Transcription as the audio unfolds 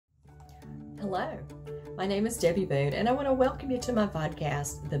Hello, my name is Debbie Boone, and I want to welcome you to my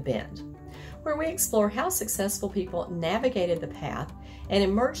podcast, The Bend, where we explore how successful people navigated the path and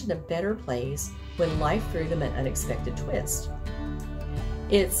emerged in a better place when life threw them an unexpected twist.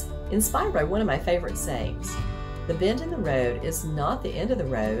 It's inspired by one of my favorite sayings: the bend in the road is not the end of the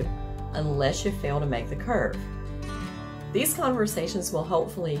road unless you fail to make the curve. These conversations will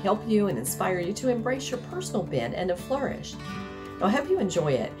hopefully help you and inspire you to embrace your personal bend and to flourish. I hope you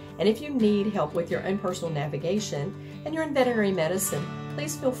enjoy it, and if you need help with your own personal navigation and you're in veterinary medicine,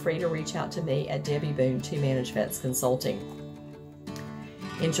 please feel free to reach out to me at Debbie Boone to Manage Vets Consulting.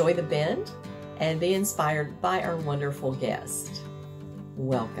 Enjoy the bend and be inspired by our wonderful guest.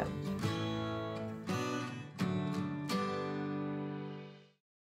 Welcome.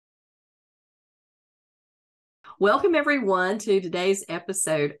 Welcome everyone to today's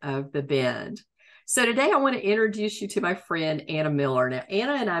episode of The Bend. So today I want to introduce you to my friend Anna Miller. Now,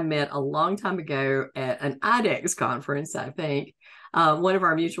 Anna and I met a long time ago at an IDEX conference, I think. One of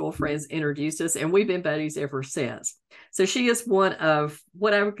our mutual friends introduced us, and we've been buddies ever since. So she is one of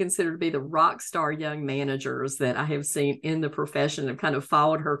what I would consider to be the rock star young managers that I have seen in the profession. I've kind of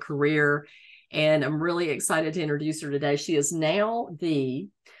followed her career, and I'm really excited to introduce her today. She is now the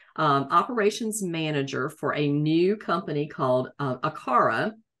operations manager for a new company called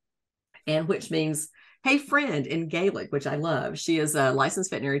Achara, and which means, hey friend in Gaelic, which I love. She is a licensed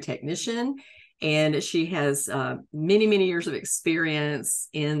veterinary technician, and she has many, many years of experience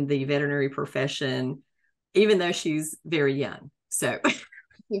in the veterinary profession, even though she's very young. So thank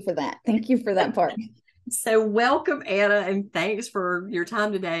you for that. Thank you for that part. So welcome, Anna, and thanks for your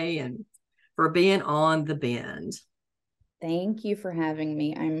time today and for being on The Bend. Thank you for having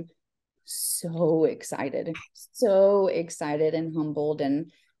me. I'm so excited and humbled.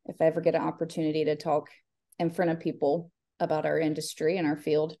 And if I ever get an opportunity to talk in front of people about our industry and our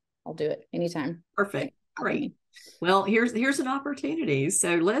field, I'll do it anytime. Perfect. Great. Well, here's an opportunity.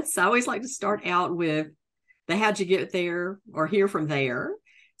 So I always like to start out with the how'd you get there or hear from there.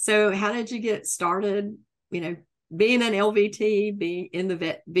 So how did you get started, being an LVT, being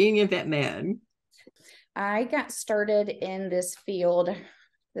in vet med? I got started in this field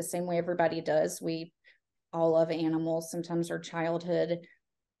the same way everybody does. We all love animals. Sometimes our childhood,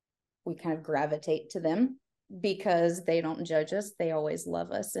 we kind of gravitate to them because they don't judge us. They always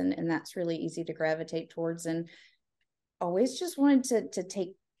love us. And that's really easy to gravitate towards, and always just wanted to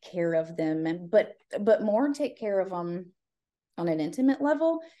take care of them, but more take care of them on an intimate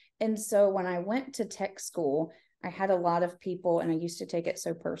level. And so when I went to tech school, I had a lot of people, and I used to take it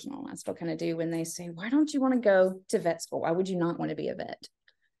so personal. I still kind of do, when they say, why don't you want to go to vet school? Why would you not want to be a vet?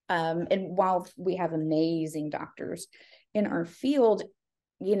 And while we have amazing doctors in our field,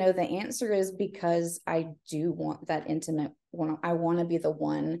 the answer is because I do want that intimate one. I want to be the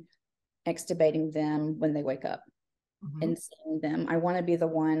one extubating them when they wake up and seeing them. I want to be the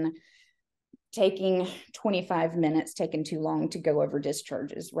one taking 25 minutes, taking too long to go over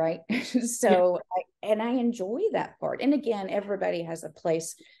discharges, right? So, I enjoy that part. And again, everybody has a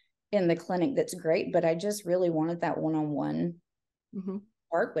place in the clinic that's great, but I just really wanted that one-on-one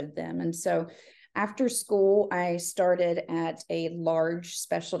part with them. And so after school, I started at a large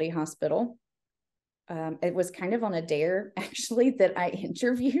specialty hospital. It was kind of on a dare, actually, that I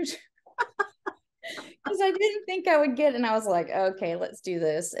interviewed because I didn't think I would get it. And I was like, okay, let's do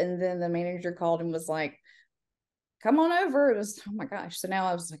this. And then the manager called and was like, come on over. It was, oh my gosh. So now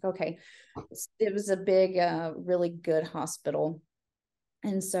I was like, okay, it was a big, really good hospital.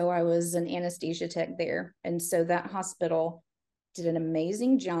 And so I was an anesthesia tech there. And so that hospital did an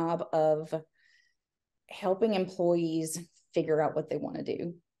amazing job of helping employees figure out what they want to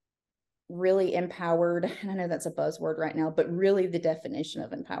do. Really empowered. And I know that's a buzzword right now, but really the definition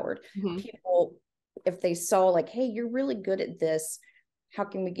of empowered. People, if they saw like, hey, you're really good at this, how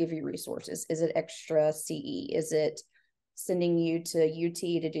can we give you resources? Is it extra CE? Is it sending you to UT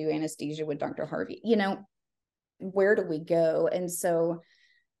to do anesthesia with Dr. Harvey? Where do we go? And so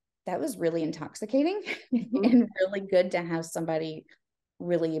that was really intoxicating and really good to have somebody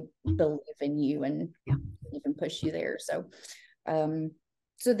really believe in you and even push you there. So,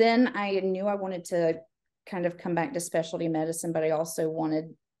 so then I knew I wanted to kind of come back to specialty medicine, but I also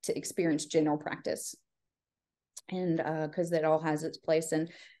wanted to experience general practice, and because that all has its place. And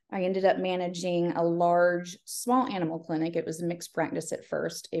I ended up managing a large small animal clinic. It was a mixed practice at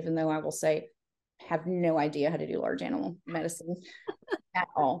first, even though I will say have no idea how to do large animal medicine at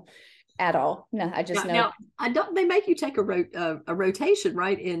all. No, I just know. Now, they make you take a rotation,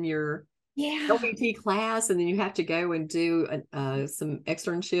 right, in your LVT class, and then you have to go and do some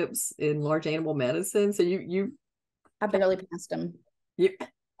externships in large animal medicine. So I barely passed them. Yeah.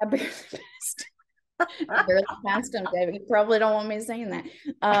 I barely passed him, David. You probably don't want me saying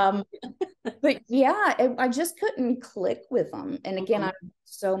that. But yeah, I just couldn't click with them. And again, I'm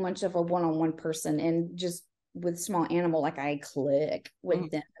so much of a one-on-one person, and just with small animal, like I click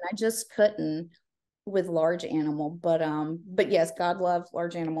with them, and I just couldn't with large animal. But yes, God love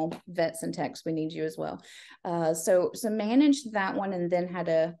large animal vets and techs. We need you as well. So managed that one, and then had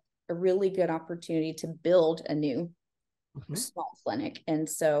a really good opportunity to build a new small clinic. And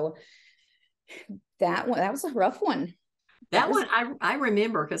so that was a rough one. That one I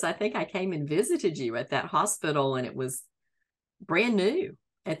remember, because I think I came and visited you at that hospital, and it was brand new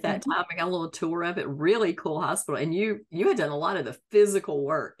at that time. I got a little tour of it. Really cool hospital. And you had done a lot of the physical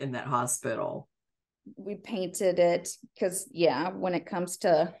work in that hospital. We painted it because, yeah, when it comes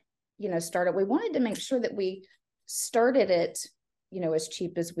to, startup, we wanted to make sure that we started it, as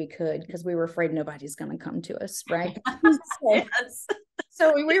cheap as we could, because we were afraid nobody's going to come to us, right? Yes.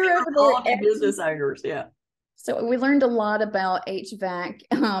 So we were able all the business owners, yeah. So we learned a lot about HVAC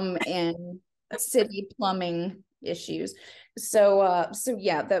and city plumbing issues. So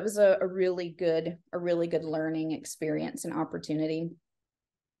yeah, that was a really good learning experience and opportunity.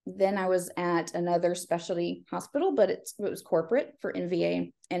 Then I was at another specialty hospital, but it was corporate for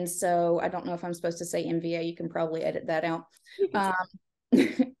NVA. And so I don't know if I'm supposed to say NVA. You can probably edit that out.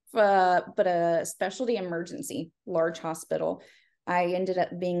 But a specialty emergency, large hospital. I ended up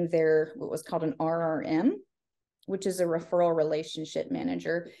being their, what was called an RRM, which is a referral relationship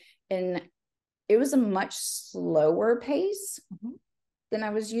manager. And it was a much slower pace than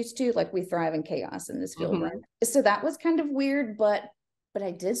I was used to. Like, we thrive in chaos in this field, right? So that was kind of weird, but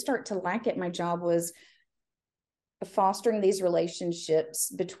I did start to like it. My job was fostering these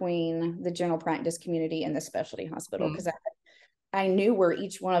relationships between the general practice community and the specialty hospital, because I knew where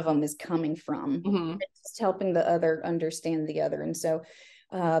each one of them is coming from, just helping the other understand the other. And so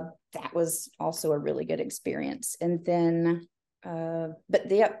that was also a really good experience. And then,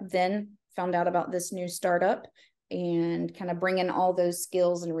 then found out about this new startup, and kind of bringing all those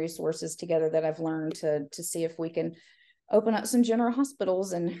skills and resources together that I've learned to see if we can open up some general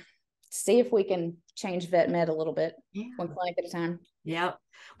hospitals and see if we can change vet med a little bit, one clinic at a time. Yeah.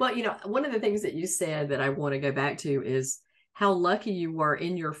 Well, one of the things that you said that I want to go back to is how lucky you were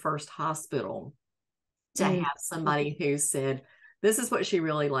in your first hospital to have somebody who said, this is what she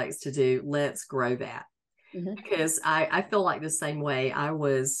really likes to do. Let's grow that. Because I feel like the same way. I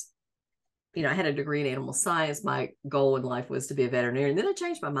was, I had a degree in animal science. My goal in life was to be a veterinarian. Then I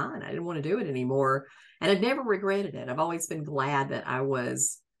changed my mind. I didn't want to do it anymore. And I've never regretted it. I've always been glad that I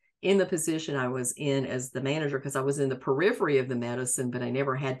was in the position I was in as the manager, because I was in the periphery of the medicine, but I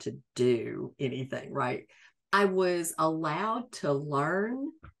never had to do anything, right? I was allowed to learn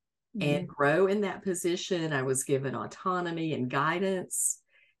and grow in that position. I was given autonomy and guidance.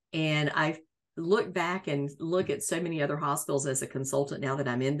 And I look back and look at so many other hospitals as a consultant now that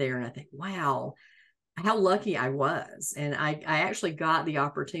I'm in there, and I think, wow, how lucky I was. And I actually got the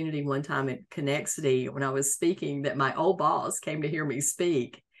opportunity one time at Connexity when I was speaking, that my old boss came to hear me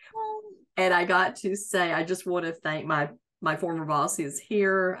speak. And I got to say, I just want to thank my former boss. He's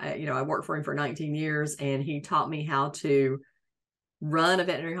here. I worked for him for 19 years, and he taught me how to run a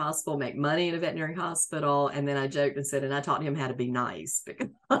veterinary hospital, make money in a veterinary hospital. And then I joked and said, and I taught him how to be nice, because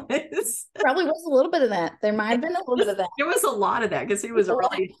probably was a little bit of that. There might have been a little bit of that. There was a lot of that, because he was a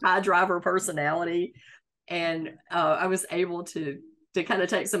really high driver personality. And I was able to kind of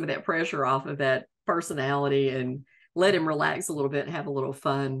take some of that pressure off of that personality and let him relax a little bit and have a little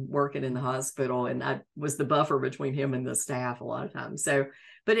fun working in the hospital. And I was the buffer between him and the staff a lot of times. So,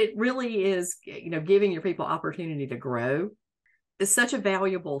 but it really is, giving your people opportunity to grow is such a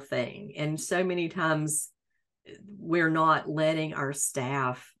valuable thing. And so many times we're not letting our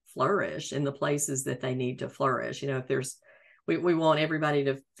staff flourish in the places that they need to flourish. If there's, we want everybody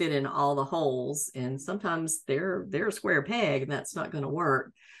to fit in all the holes, and sometimes they're a square peg, and that's not going to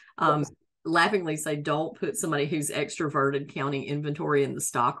work. Laughingly say, don't put somebody who's extroverted counting inventory in the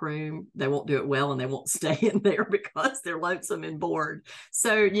stock room. They won't do it well, and they won't stay in there because they're lonesome and bored.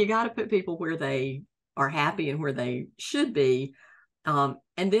 So you got to put people where they are happy and where they should be. And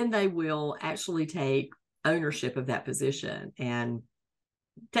then they will actually take ownership of that position and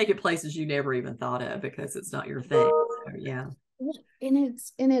take it places you never even thought of, because it's not your thing. So, yeah.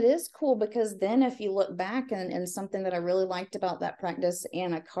 And it is cool, because then if you look back, and something that I really liked about that practice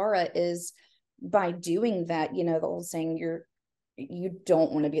and Achara is, by doing that, the old saying, you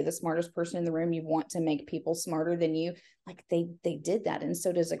don't want to be the smartest person in the room. You want to make people smarter than you. Like, they did that. And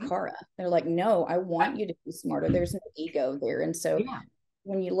so does Achara. They're like, no, I want you to be smarter. There's no ego there. And so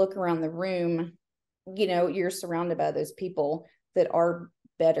when you look around the room, you're surrounded by those people that are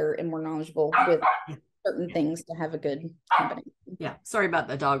better and more knowledgeable with certain things to have a good company. Yeah. Sorry about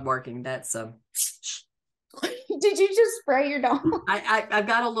the dog barking. That's Did you just spray your dog? I've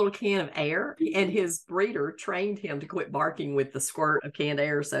got a little can of air, and his breeder trained him to quit barking with the squirt of canned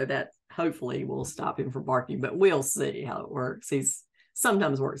air, so that hopefully will stop him from barking, but we'll see how it works. He's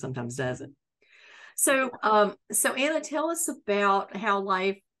sometimes works, sometimes doesn't. So Anna, tell us about how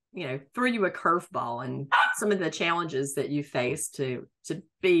life, threw you a curveball and some of the challenges that you faced to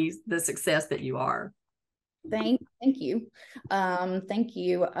be the success that you are. Thank you. Thank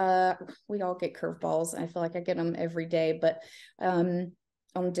you. We all get curveballs. I feel like I get them every day, but on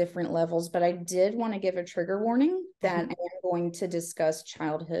different levels. But I did want to give a trigger warning that I am going to discuss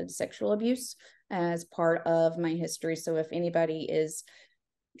childhood sexual abuse as part of my history. So if anybody is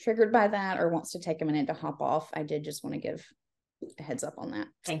triggered by that or wants to take a minute to hop off, I did just want to give a heads up on that.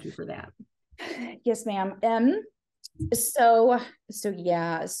 Thank you for that. Yes, ma'am. So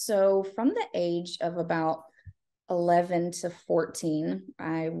from the age of about 11 to 14,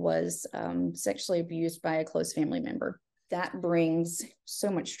 I was sexually abused by a close family member. That brings so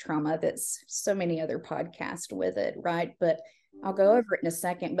much trauma. That's so many other podcasts with it, right? But I'll go over it in a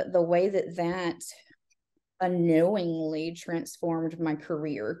second. But the way that unknowingly transformed my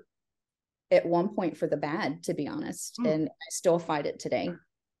career at one point for the bad, to be honest, and I still fight it today,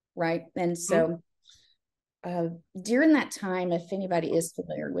 right? And so during that time, if anybody is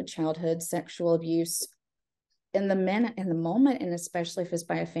familiar with childhood sexual abuse, in the moment, and especially if it's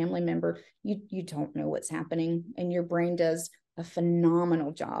by a family member, you don't know what's happening, and your brain does a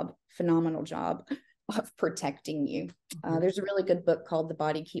phenomenal job of protecting you. There's a really good book called The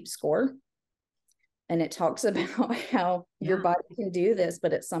Body Keeps Score, and it talks about how your body can do this,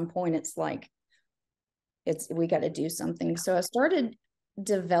 but at some point it's like, we got to do something. So I started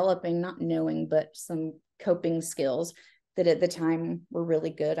developing, not knowing, but some coping skills that at the time were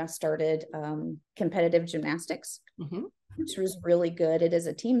really good. I started competitive gymnastics, which was really good. It is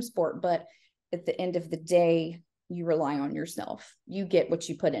a team sport, but at the end of the day, you rely on yourself. You get what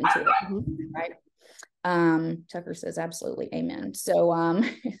you put into it, right? Tucker says absolutely amen. So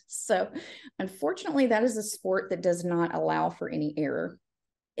so unfortunately, that is a sport that does not allow for any error.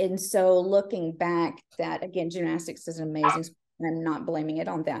 And so looking back, that again, gymnastics is an amazing sport. I'm not blaming it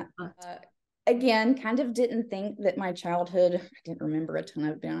on that. Again, kind of didn't think that my childhood, I didn't remember a ton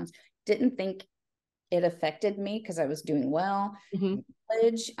of, to be honest, didn't think it affected me because I was doing well.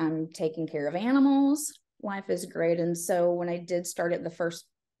 College, I'm taking care of animals. Life is great. And so when I did start at the first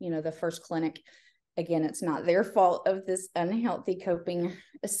clinic, again, it's not their fault of this unhealthy coping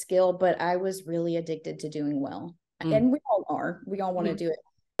skill, but I was really addicted to doing well. And we all want to do it,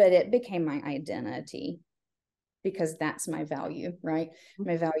 but it became my identity because that's my value, right?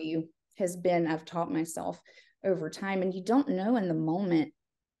 My value has been, I've taught myself over time, and you don't know in the moment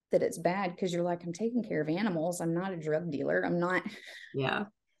that it's bad because you're like, I'm taking care of animals. I'm not a drug dealer. I'm not.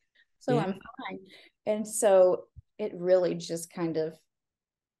 So I'm fine. And so it really just kind of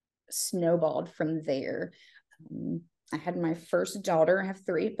snowballed from there. I had my first daughter. I have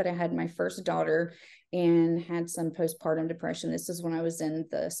three, but I had my first daughter and had some postpartum depression. This is when I was in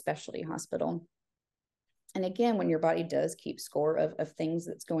the specialty hospital. And again, when your body does keep score of things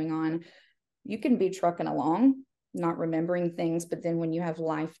that's going on, you can be trucking along, not remembering things. But then when you have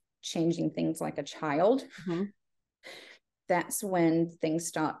life-changing things like a child, that's when things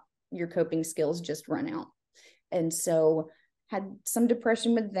stop. Your coping skills just run out. And so had some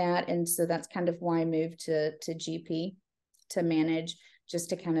depression with that. And so that's kind of why I moved to GP to manage, just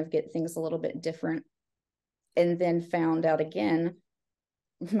to kind of get things a little bit different. And then found out again,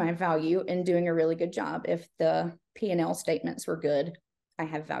 my value in doing a really good job. If the P&L statements were good, I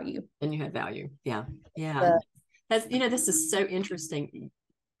have value. And you have value. Yeah. That's, this is so interesting.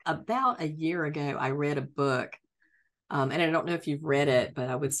 About a year ago, I read a book, and I don't know if you've read it, but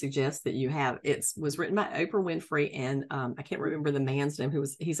I would suggest that you have. It was written by Oprah Winfrey, and I can't remember the man's name.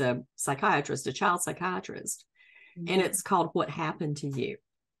 He's a psychiatrist, a child psychiatrist, and it's called What Happened to You.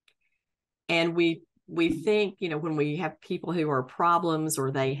 And we think, when we have people who are problems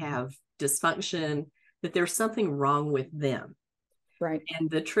or they have dysfunction, that there's something wrong with them. Right. And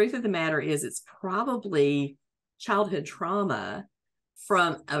the truth of the matter is, it's probably childhood trauma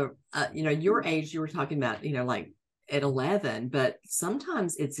from your age. You were talking about, like at 11, but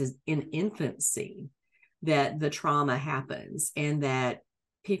sometimes it's in infancy that the trauma happens, and that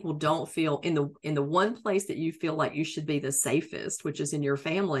people don't feel in the one place that you feel like you should be the safest, which is in your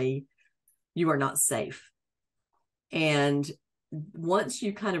family, you are not safe. And once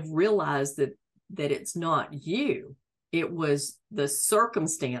you kind of realize that it's not you, it was the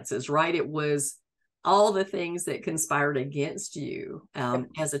circumstances, right? It was all the things that conspired against you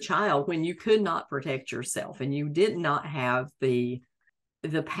as a child when you could not protect yourself and you did not have the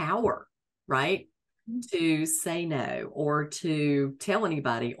power, right, to say no or to tell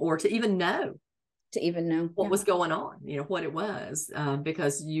anybody or to even know what was going on, what it was,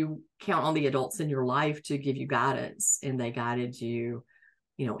 because you count on the adults in your life to give you guidance, and they guided you,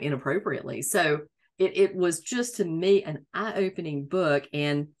 inappropriately. So it was just, to me, an eye-opening book.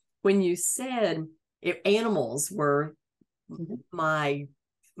 And when you said animals were my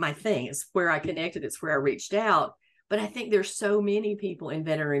thing, it's where I connected, it's where I reached out. But I think there's so many people in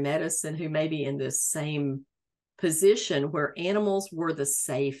veterinary medicine who may be in this same position where animals were the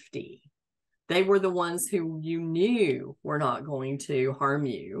safety. They were the ones who you knew were not going to harm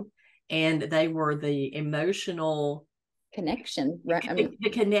you. And they were the emotional connection, right? The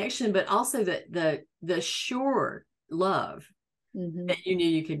connection, but also the sure love that you knew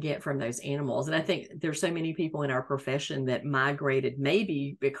you could get from those animals. And I think there's so many people in our profession that migrated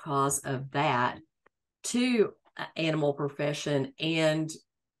maybe because of that to animal profession, and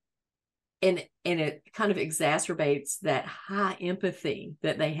it kind of exacerbates that high empathy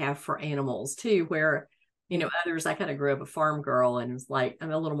that they have for animals too, where others, I kind of grew up a farm girl and was like,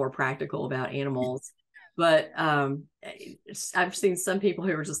 I'm a little more practical about animals. But I've seen some people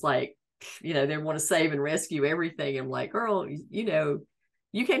who are just like, they want to save and rescue everything. I'm like, girl,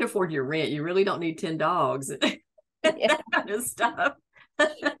 you can't afford your rent, you really don't need 10 dogs. That kind of stuff.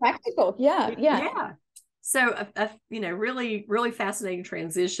 Practical. Yeah. So really, really fascinating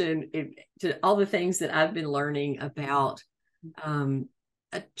transition to all the things that I've been learning about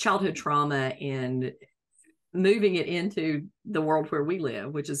childhood trauma and moving it into the world where we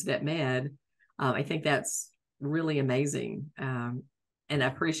live, which is vet med. I think that's really amazing. And I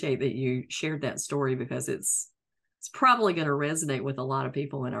appreciate that you shared that story, because it's probably going to resonate with a lot of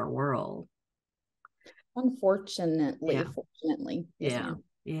people in our world. Unfortunately, fortunately.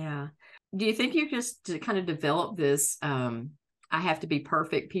 Yeah. Do you think you just kind of developed this, I have to be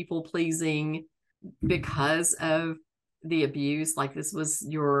perfect, people pleasing, because of the abuse? Like this was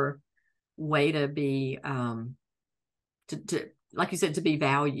your way to be, to like you said, to be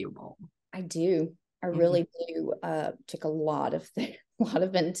valuable? I do. I really do. Took a lot of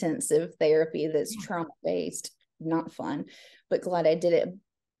intensive therapy that's trauma-based, not fun, but glad I did it.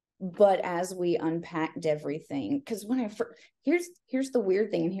 But as we unpacked everything, because when here's the weird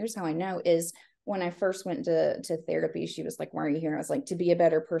thing, and here's how I know, is when I first went to therapy, she was like, why are you here? I was like, to be a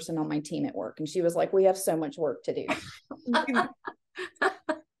better person on my team at work. And she was like, we have so much work to do.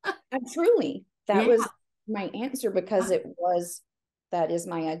 That was my answer, because that is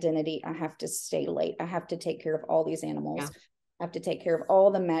my identity. I have to stay late. I have to take care of all these animals. I have to take care of all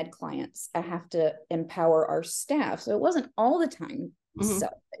the mad clients. I have to empower our staff. So it wasn't all the time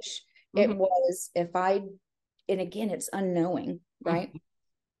selfish. It was, and again, it's unknowing, right?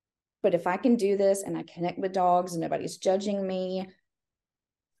 But if I can do this and I connect with dogs and nobody's judging me,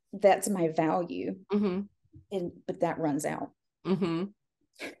 that's my value. But that runs out.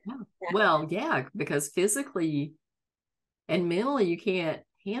 Well, because physically and mentally you can't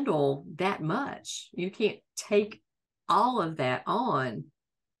handle that much. You can't take all of that on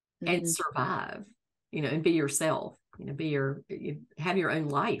and survive, and be yourself, have your own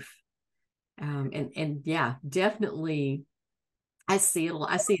life. And definitely I see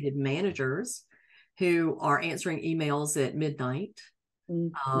it in managers who are answering emails at midnight.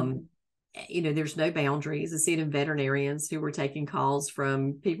 There's no boundaries. I see it in veterinarians who were taking calls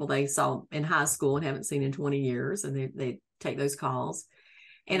from people they saw in high school and haven't seen in 20 years, and they take those calls.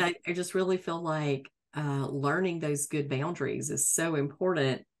 And I just really feel like learning those good boundaries is so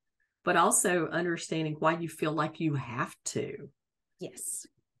important, but also understanding why you feel like you have to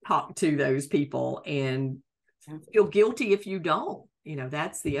talk to those people and feel guilty if you don't.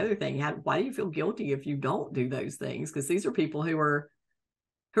 That's the other thing. Why do you feel guilty if you don't do those things? Because these are people who are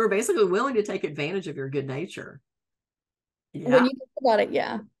basically willing to take advantage of your good nature. When you think about it,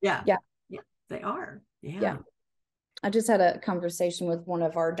 they are. I just had a conversation with one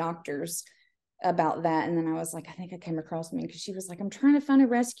of our doctors about that, and then I was like, I think I came across me, because she was like, I'm trying to find a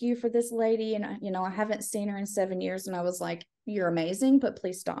rescue for this lady, and I haven't seen her in 7 years. And I was like, you're amazing, but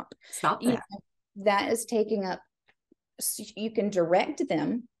please stop that. That is taking up, you can direct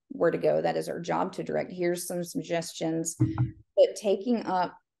them where to go. That is our job, to direct. Here's some suggestions. But taking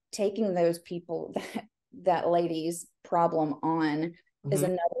those people, that lady's problem on is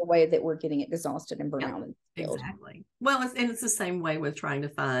another way that we're getting exhausted and burnt out. Exactly. Well, it's the same way with trying to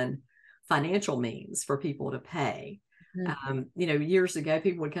find financial means for people to pay. Years ago,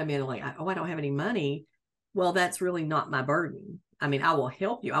 people would come in and like, oh, I don't have any money. Well, that's really not my burden. I mean, I will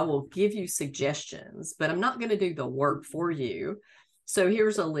help you. I will give you suggestions, but I'm not going to do the work for you. So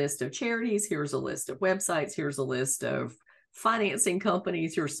here's a list of charities. Here's a list of websites. Here's a list of financing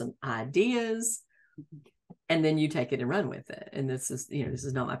companies. Here's some ideas. And then you take it and run with it. And this is, this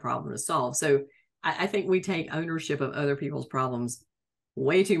is not my problem to solve. So I think we take ownership of other people's problems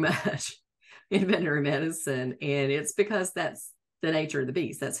way too much in veterinary medicine. And it's because that's the nature of the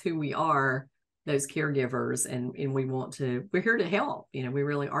beast. That's who we are, those caregivers. And we're here to help. We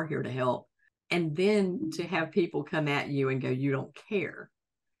really are here to help. And then to have people come at you and go, you don't care,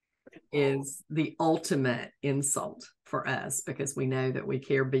 is the ultimate insult for us, because we know that we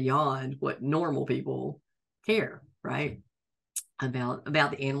care beyond what normal people care, right? About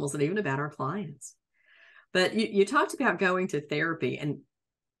the animals and even about our clients. But you talked about going to therapy, and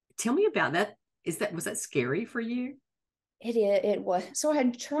tell me about that. Was that scary for you? It was. So I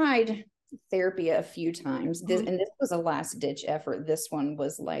had tried therapy a few times. And this was a last ditch effort. This one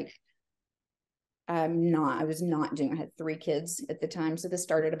was like, I was not doing, I had 3 kids at the time. So this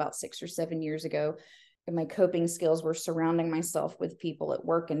started about 6 or 7 years ago. And my coping skills were surrounding myself with people at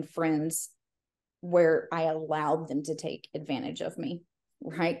work and friends where I allowed them to take advantage of me,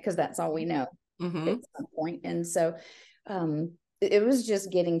 right? Because that's all we know at some point. And so it was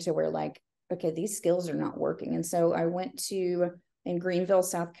just getting to where, like, okay, these skills are not working. And so I went to, in Greenville,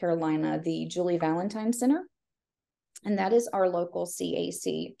 South Carolina, the Julie Valentine Center. And that is our local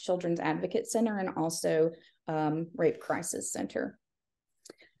CAC, Children's Advocate Center, and also Rape Crisis Center.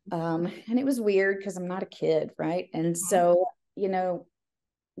 And it was weird because I'm not a kid, right? And so,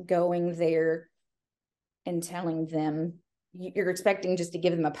 going there and telling them, you're expecting just to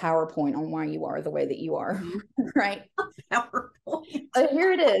give them a PowerPoint on why you are the way that you are, right? PowerPoint.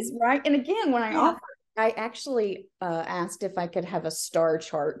 Here it is, right? And again, when I offered, I actually asked if I could have a star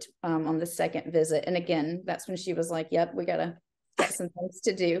chart on the second visit. And again, that's when she was like, yep, we got some things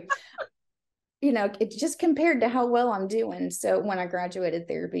to do. It just compared to how well I'm doing. So when I graduated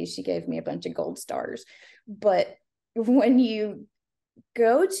therapy, she gave me a bunch of gold stars. But when you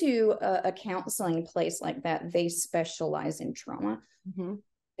go to a counseling place like that, they specialize in trauma.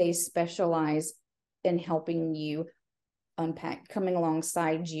 They specialize in helping you unpack, coming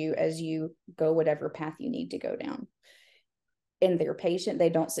alongside you as you go whatever path you need to go down. And they're patient. They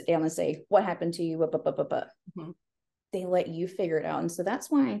don't sit down and say, what happened to you? They let you figure it out. And so that's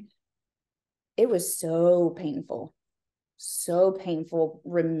why it was so painful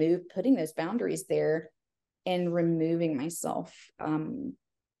putting those boundaries there and removing myself from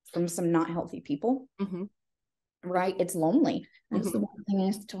some not healthy people. Right? It's lonely. That's the one thing I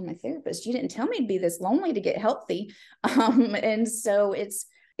used to tell my therapist. You didn't tell me to be this lonely to get healthy. And so it's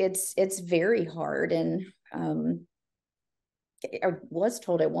very hard. And I was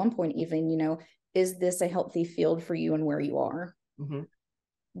told at one point, even, is this a healthy field for you and where you are?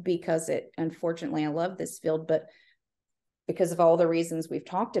 Because unfortunately, I love this field, but because of all the reasons we've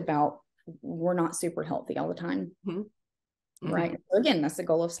talked about, we're not super healthy all the time. Right. So again, that's the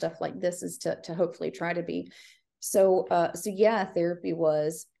goal of stuff like this, is to hopefully try to be. So yeah, therapy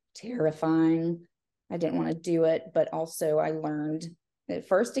was terrifying. I didn't want to do it, but also I learned at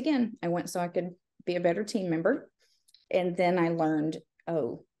first, again, I went so I could be a better team member. And then I learned,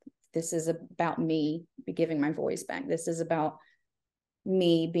 oh, this is about me giving my voice back. This is about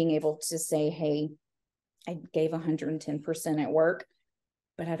me being able to say, hey, I gave 110% at work,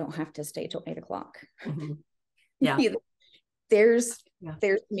 but I don't have to stay till 8:00. Yeah. There's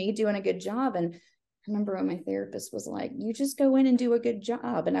me doing a good job. And I remember when my therapist was like, you just go in and do a good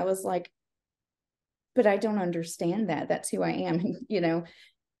job. And I was like, but I don't understand that. That's who I am,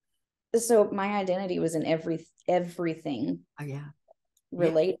 So my identity was in everything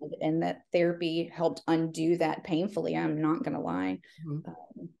related. And that therapy helped undo that painfully. I'm not going to lie.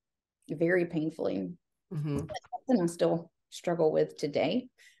 Very painfully. That's something I still struggle with today.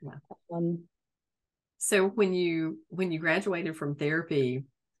 So when you graduated from therapy,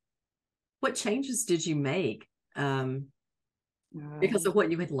 what changes did you make because of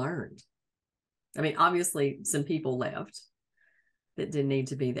what you had learned? I mean, obviously some people left that didn't need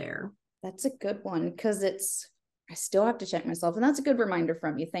to be there. That's a good one, because I still have to check myself. And that's a good reminder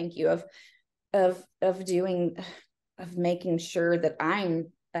from you. Thank you of making sure that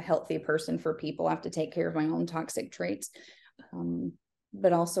I'm a healthy person for people. I have to take care of my own toxic traits.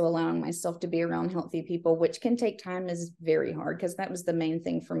 But also allowing myself to be around healthy people, which can take time, is very hard, because that was the main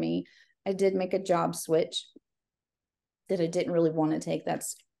thing for me. I did make a job switch that I didn't really want to take.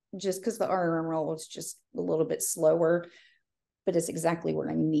 That's just because the RRM role was just a little bit slower, but it's exactly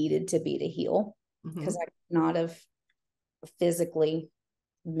where I needed to be to heal, because I could not have physically,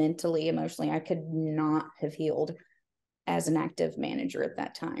 mentally, emotionally, I could not have healed as an active manager at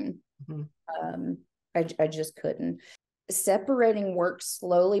that time. Mm-hmm. I just couldn't. Separating work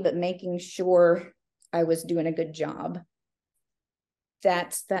slowly, but making sure I was doing a good job.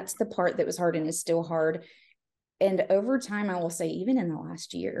 That's the part that was hard and is still hard. And over time, I will say, even in the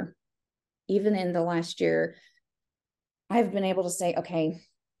last year, I've been able to say, okay,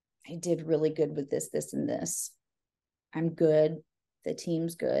 I did really good with this, and this. I'm good. The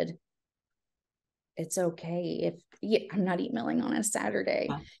team's good. It's okay if I'm not emailing on a Saturday,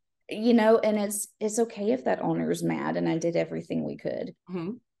 and it's okay if that owner is mad and I did everything we could.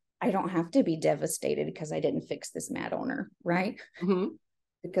 Mm-hmm. I don't have to be devastated because I didn't fix this mad owner, right? Mm-hmm.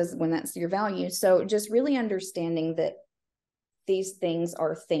 Because when that's your value. So just really understanding that these things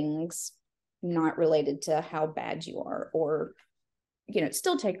are things not related to how bad you are, or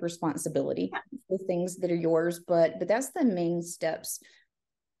still take responsibility for things that are yours, but that's the main steps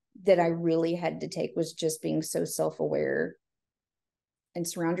that I really had to take, was just being so self-aware and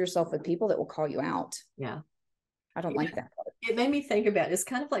surround yourself with people that will call you out. Yeah. I don't like that part. It made me think about, it's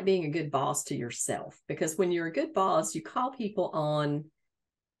kind of like being a good boss to yourself, because when you're a good boss, you call people on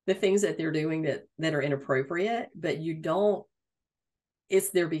the things that they're doing that are inappropriate, but you don't, it's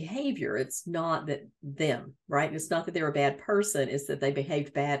their behavior. It's not that them, right? It's not that they're a bad person. It's that they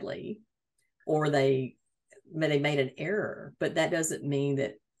behaved badly, or they made an error, but that doesn't mean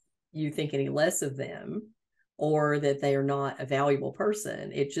that you think any less of them or that they are not a valuable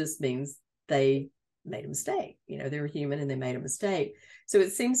person. It just means they made a mistake. They're human and they made a mistake. So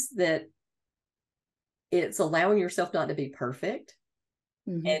it seems that it's allowing yourself not to be perfect,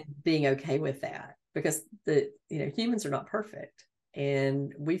 mm-hmm. and being okay with that, because humans are not perfect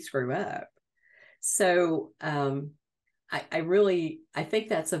and we screw up. So I think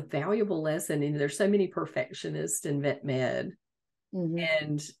that's a valuable lesson. And there's so many perfectionists in vet med, mm-hmm.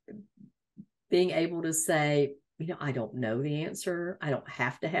 and being able to say, I don't know the answer. I don't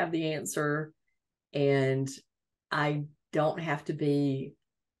have to have the answer. And I don't have to be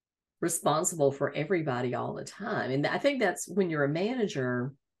responsible for everybody all the time. And I think that's when you're a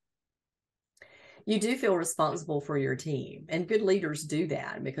manager, you do feel responsible for your team, and good leaders do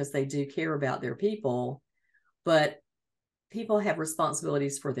that because they do care about their people, but people have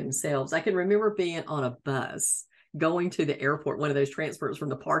responsibilities for themselves. I can remember being on a bus going to the airport, one of those transfers from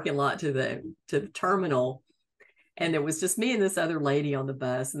the parking lot to the terminal. And it was just me and this other lady on the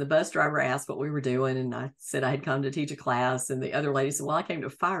bus, and the bus driver asked what we were doing. And I said I had come to teach a class, and the other lady said, well, I came to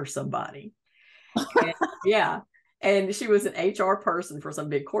fire somebody. And, yeah. And she was an HR person for some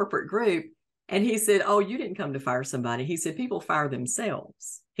big corporate group. And he said, oh, you didn't come to fire somebody. He said, people fire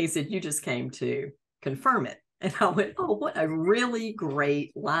themselves. He said, you just came to confirm it. And I went, oh, what a really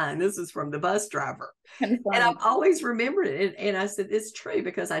great line. This is from the bus driver. And I've always remembered it. And I said, it's true,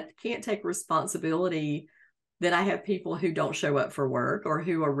 because I can't take responsibility that I have people who don't show up for work, or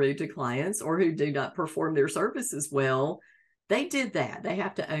who are rude to clients, or who do not perform their services well. They did that. They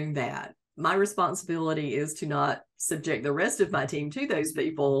have to own that. My responsibility is to not subject the rest of my team to those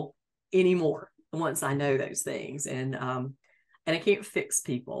people anymore once I know those things. And I can't fix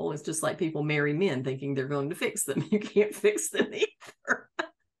people. It's just like people marry men thinking they're going to fix them. You can't fix them either.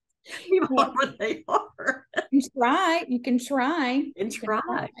 You are what they are. You can try.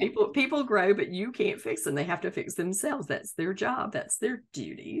 People grow, but you can't fix them. They have to fix themselves. That's their job. That's their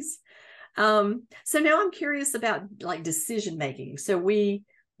duties. So now I'm curious about like decision making. So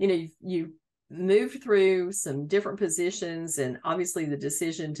you moved through some different positions, and obviously the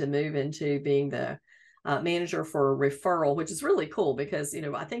decision to move into being the manager for referral, which is really cool, because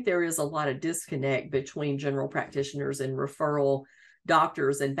I think there is a lot of disconnect between general practitioners and referral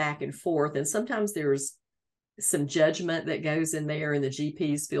doctors, and back and forth. And sometimes there's some judgment that goes in there, and the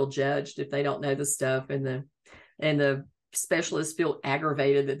GPs feel judged if they don't know the stuff, and the specialists feel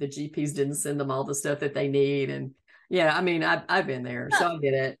aggravated that the GPs didn't send them all the stuff that they need. And yeah, I mean, I've been there, so I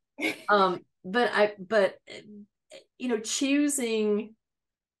get it. But choosing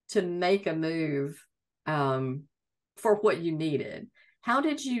to make a move for what you needed, how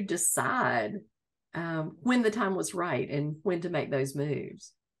did you decide when the time was right and when to make those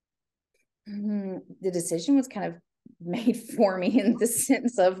moves? The decision was kind of made for me in the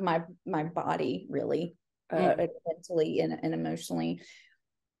sense of my body, really, mentally and emotionally.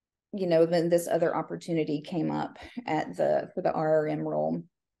 Then this other opportunity came up for the RRM role.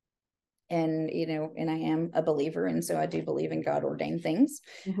 And, and I am a believer. And so I do believe in God ordained things.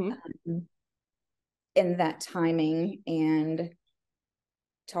 Mm-hmm. In that timing, and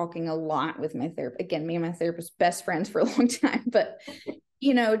talking a lot with my therapist. Again, me and my therapist, best friends for a long time, but,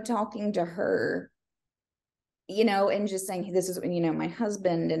 talking to her, and just saying, hey, this is, my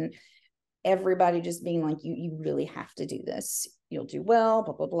husband, and everybody just being like, you really have to do this. You'll do well,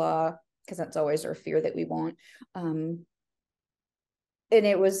 blah, blah, blah. Because that's always our fear that we want. And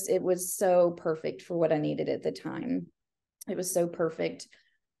it was so perfect for what I needed at the time. It was so perfect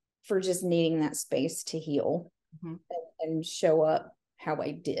for just needing that space to heal and show up how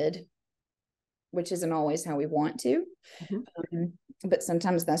I did, which isn't always how we want to. But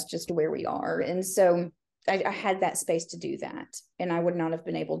sometimes that's just where we are. And so I had that space to do that. And I would not have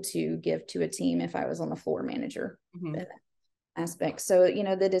been able to give to a team if I was on the floor manager in that aspect. So,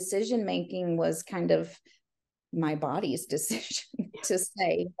 the decision making was kind of my body's decision to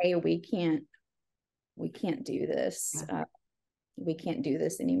say, hey, we can't do this. We can't do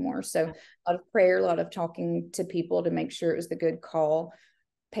this anymore. So a lot of prayer, a lot of talking to people to make sure it was the good call.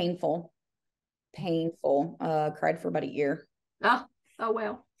 Painful. Cried for about a year. Oh,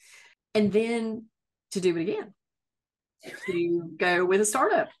 well. And then to do it again, to go with a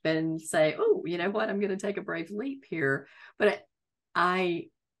startup and say, oh, you know what, I'm going to take a brave leap here. But I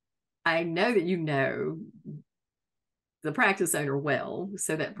know that the practice owner well,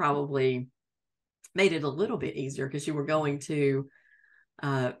 so that probably made it a little bit easier because you were going to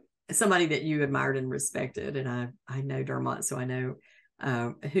somebody that you admired and respected. And I know Dermot, so I know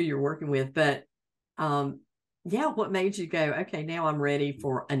who you're working with. But what made you go, okay, now I'm ready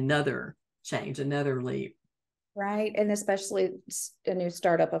for another change, another leap? Right. And especially a new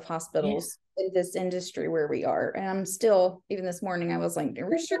startup of hospitals in this industry where we are. And I'm still, even this morning, I was like, are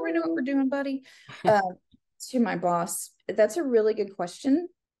we sure we know what we're doing, buddy? To my boss, that's a really good question.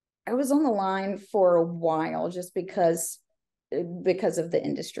 I was on the line for a while just because of the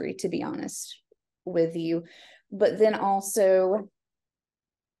industry, to be honest with you. But then also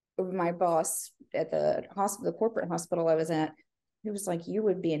my boss at the hospital, the corporate hospital I was at, he was like, you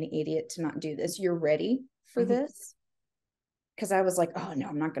would be an idiot to not do this. You're ready for this? Because I was like, oh no,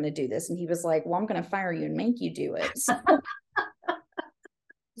 I'm not going to do this. And he was like, well, I'm going to fire you and make you do it.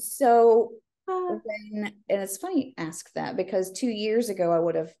 So and it's funny you ask that, because 2 years ago I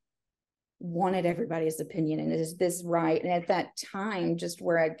would have wanted everybody's opinion, and is this right? And at that time, just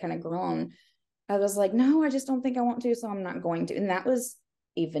where I'd kind of grown, I was like, no, I just don't think I want to, so I'm not going to. And that was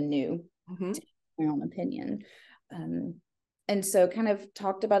even new to my own opinion. And so kind of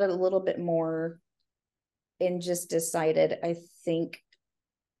talked about it a little bit more and just decided, I think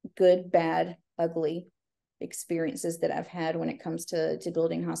good, bad, ugly experiences that I've had when it comes to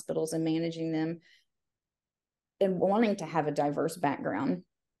building hospitals and managing them and wanting to have a diverse background.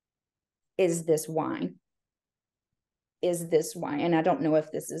 Is this why? And I don't know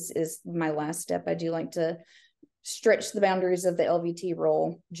if this is my last step. I do like to stretch the boundaries of the LVT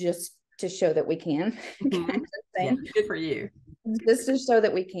role just to show that we can. Kind of thing. Yeah, good for you. Just to show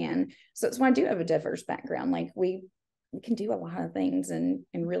that we can. So that's why I do have a diverse background. Like we can do a lot of things and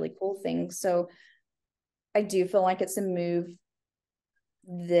really cool things. So I do feel like it's a move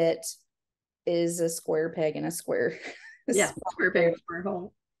that is a square peg in a square. Square peg, square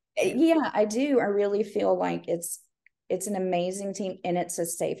hole. Yeah, I do. I really feel like it's an amazing team, and it's a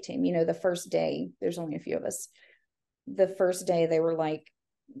safe team. The first day, there's only a few of us. The first day they were like,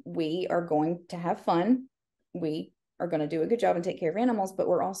 we are going to have fun. We are going to do a good job and take care of animals, but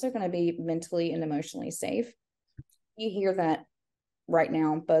we're also going to be mentally and emotionally safe. You hear that right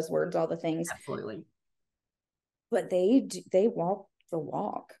now, buzzwords, all the things. Absolutely. But they walk the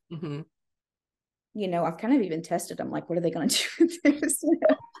walk. I've kind of even tested them. Like, what are they going to do with this?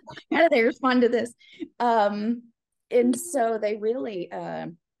 How do they respond to this? And so they really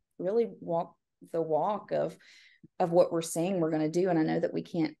walk the walk of what we're saying we're going to do. And I know that we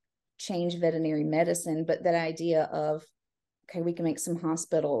can't change veterinary medicine, but that idea of, okay, we can make some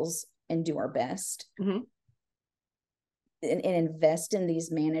hospitals and do our best and invest in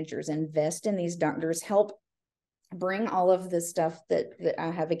these managers, invest in these doctors, help bring all of the stuff that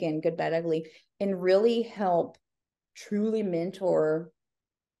I have, again, good, bad, ugly, and really help truly mentor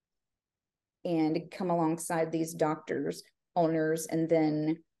and come alongside these doctors, owners, and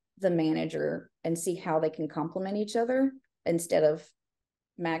then the manager, and see how they can complement each other instead of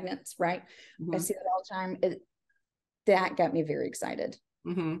magnets, right? I see that all the time. That got me very excited.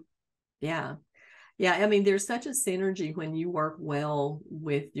 Yeah. I mean, there's such a synergy when you work well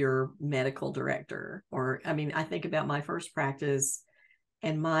with your medical director. Or, I mean, I think about my first practice,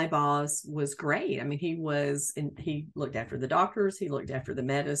 and my boss was great. I mean, he looked after the doctors, he looked after the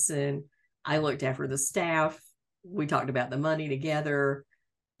medicine, I looked after the staff. We talked about the money together,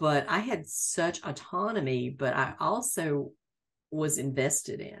 but I had such autonomy, but I also was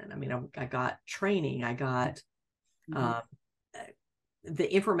invested in. I mean, I got training, I got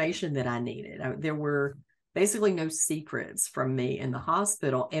the information that I needed. There were basically no secrets from me in the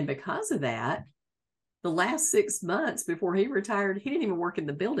hospital. And because of that, the last 6 months before he retired, he didn't even work in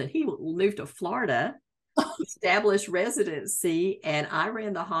the building. He moved to Florida, established residency, and I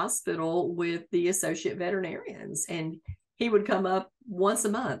ran the hospital with the associate veterinarians. And he would come up once a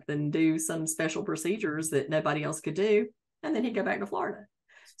month and do some special procedures that nobody else could do. And then he'd go back to Florida.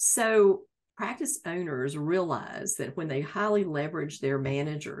 So practice owners realize that when they highly leverage their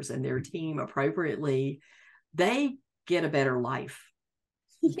managers and their team appropriately, they get a better life.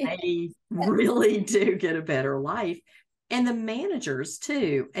 They really do get a better life. And the managers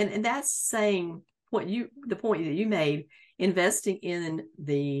too. And that's saying the point that you made, investing in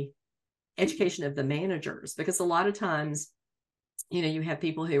the education of the managers, because a lot of times, you have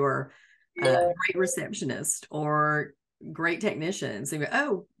people who are great receptionists or great technicians and go,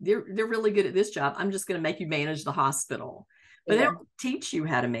 oh, they're really good at this job. I'm just going to make you manage the hospital. But they don't teach you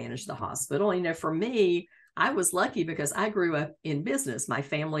how to manage the hospital. For me, I was lucky because I grew up in business. My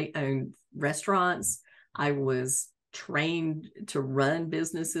family owned restaurants. I was trained to run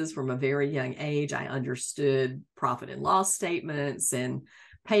businesses from a very young age. I understood profit and loss statements and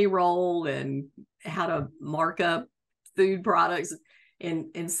payroll and how to mark up food products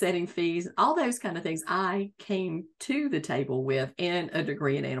and setting fees, all those kind of things I came to the table with, and a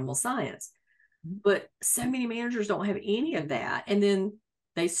degree in animal science. But so many managers don't have any of that. And then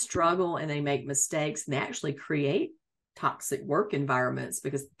they struggle and they make mistakes and they actually create toxic work environments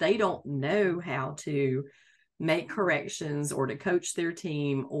because they don't know how to make corrections or to coach their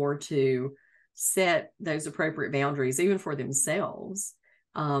team or to set those appropriate boundaries, even for themselves,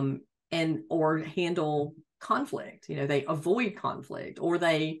 or handle conflict. They avoid conflict, or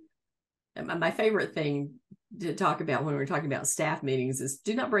my favorite thing to talk about when we're talking about staff meetings is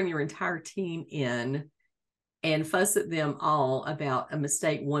do not bring your entire team in and fuss at them all about a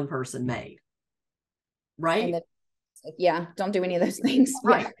mistake one person made. Right? Don't do any of those things.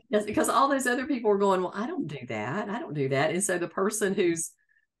 Right. Yes, because all those other people are going, well, I don't do that. And so the person who's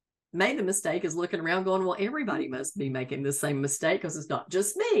made the mistake is looking around going, well, everybody must be making the same mistake because it's not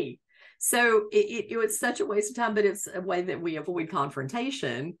just me. So it's such a waste of time, but it's a way that we avoid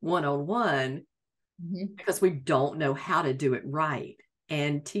confrontation one-on-one because we don't know how to do it right.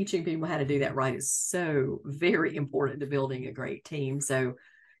 And teaching people how to do that right is so very important to building a great team. So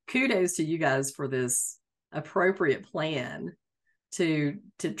kudos to you guys for this appropriate plan to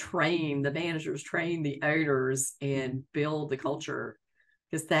train the managers, train the owners, and build the culture,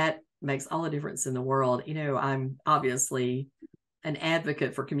 because that makes all the difference in the world. I'm obviously an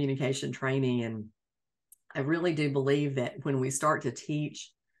advocate for communication training, and I really do believe that when we start to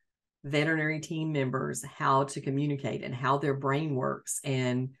teach veterinary team members how to communicate and how their brain works,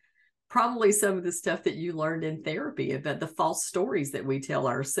 and probably some of the stuff that you learned in therapy about the false stories that we tell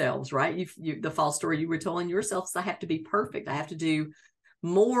ourselves, right? The false story you were telling yourself is I have to be perfect. I have to do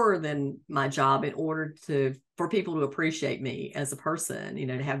more than my job in order for people to appreciate me as a person,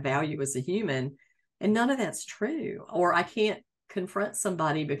 to have value as a human. And none of that's true. Or I can't confront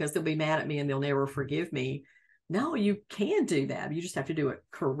somebody because they'll be mad at me and they'll never forgive me. No, you can do that. You just have to do it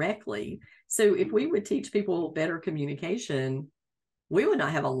correctly. So if we would teach people better communication, we would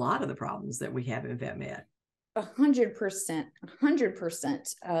not have a lot of the problems that we have in vet med. 100%.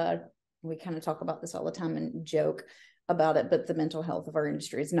 We kind of talk about this all the time and joke about it, but the mental health of our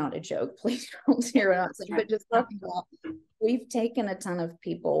industry is not a joke. Please don't hear what I'm saying. But just talking about, we've taken a ton of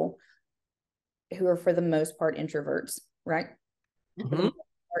people who are for the most part introverts, right?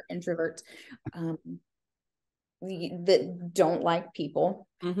 Introverts that don't like people,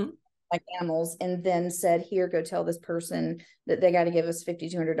 like animals, and then said, here, go tell this person that they got to give us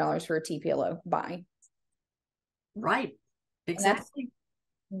 $5,200 for a TPLO. Bye. Right. Exactly.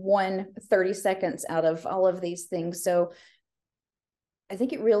 30 seconds out of all of these things. So I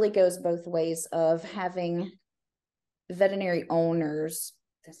think it really goes both ways of having veterinary owners,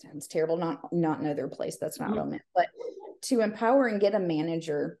 that sounds terrible, not know their place. That's not what I meant, but to empower and get a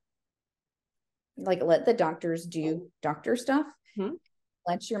manager, like let the doctors do doctor stuff.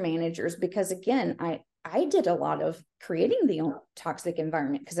 Let your managers, because again, I did a lot of creating the toxic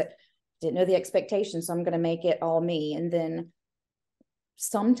environment because I didn't know the expectations. So I'm going to make it all me. And then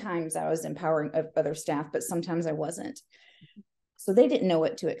sometimes I was empowering other staff, but sometimes I wasn't. So they didn't know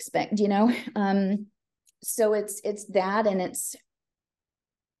what to expect, so it's that. And it's,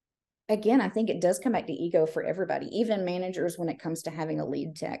 again, I think it does come back to ego for everybody, even managers, when it comes to having a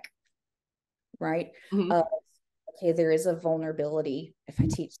lead tech, right? Okay, there is a vulnerability. If I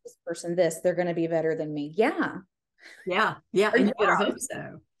teach this person this, they're going to be better than me. Yeah. And you better hope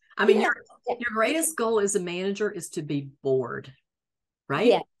so. I mean, your greatest goal as a manager is to be bored, right?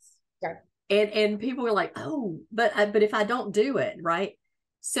 Yes. And people are like, oh, but if I don't do it, right?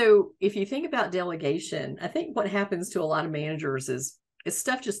 So if you think about delegation, I think what happens to a lot of managers is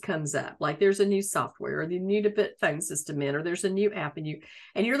stuff just comes up. Like there's a new software, or you need to put phone system in, or there's a new app, and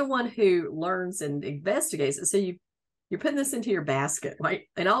you're the one who learns and investigates it. So you're putting this into your basket, right?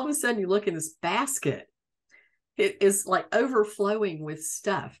 And all of a sudden you look in this basket, it is like overflowing with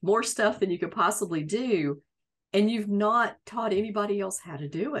stuff, more stuff than you could possibly do. And you've not taught anybody else how to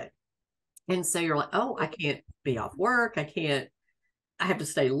do it. And so you're like, oh, I can't be off work. I have to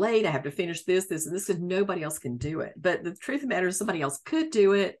stay late. I have to finish this, and this, because nobody else can do it. But the truth of the matter is somebody else could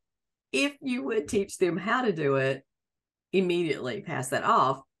do it if you would teach them how to do it, immediately pass that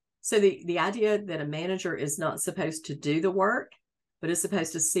off. So the idea that a manager is not supposed to do the work, but is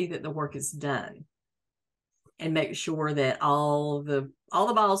supposed to see that the work is done and make sure that all the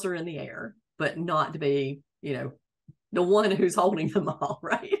balls are in the air, but not to be, the one who's holding them all,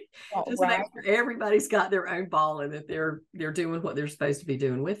 right? Oh, Just right. make sure everybody's got their own ball and that they're doing what they're supposed to be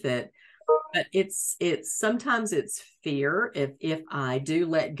doing with it. But it's sometimes it's fear. If I do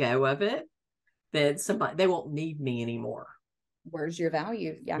let go of it, then they won't need me anymore. Where's your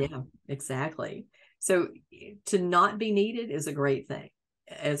value? Yeah, Exactly. So to not be needed is a great thing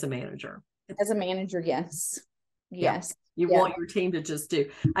as a manager. As a manager, yes. You want your team to just do.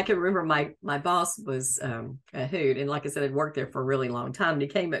 I can remember my boss was a hoot, and like I said, I'd worked there for a really long time. And he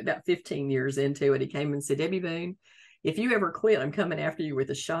came about 15 years into it. He came and said, Debbie Boone, if you ever quit, I'm coming after you with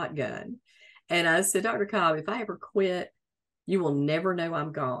a shotgun. And I said, Dr. Cobb, if I ever quit, you will never know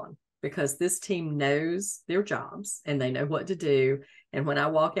I'm gone, because this team knows their jobs and they know what to do. And when I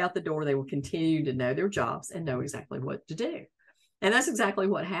walk out the door, they will continue to know their jobs and know exactly what to do. And that's exactly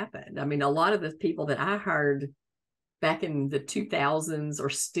what happened. I mean, a lot of the people that I hired back in the 2000s are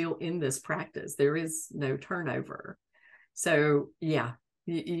still in this practice. There is no turnover. So yeah,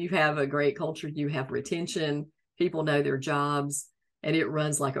 you have a great culture. You have retention. People know their jobs, and it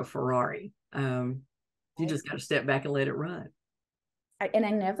runs like a Ferrari. You just got to step back and let it run. And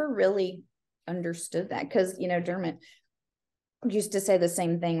I never really understood that, because, Dermot used to say the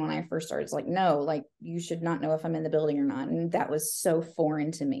same thing when I first started. It's like, no, like, you should not know if I'm in the building or not. And that was so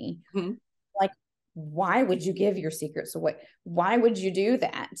foreign to me. Mm-hmm. Like, why would you give your secrets away? Why would you do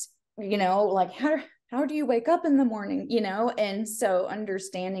that? Like, how do you wake up in the morning? And so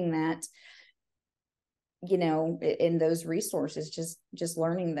understanding that, in those resources, just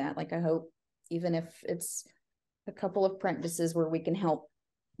learning that, like, I hope even if it's a couple of practices where we can help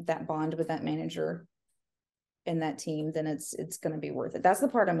that bond with that manager and that team, then it's going to be worth it. That's the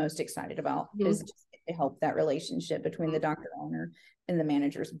part I'm most excited about, is just to help that relationship between the doctor owner and the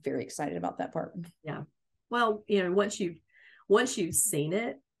manager. Is very excited about that part. Yeah. Well, once you've seen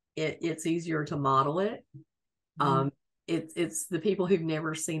it, it's easier to model it. It's the people who've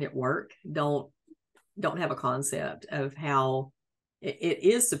never seen it work don't have a concept of how it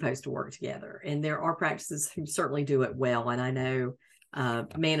is supposed to work together. And there are practices who certainly do it well. And I know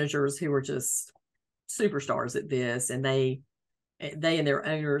managers who are just superstars at this, and they and their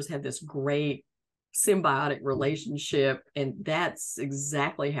owners have this great symbiotic relationship, and that's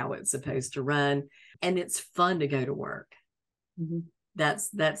exactly how it's supposed to run. And it's fun to go to work. Mm-hmm. That's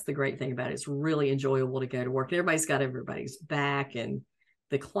the great thing about it. It's really enjoyable to go to work. Everybody's got everybody's back, and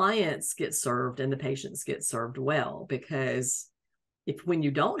the clients get served and the patients get served well, because when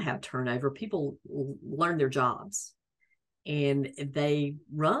you don't have turnover, people learn their jobs and they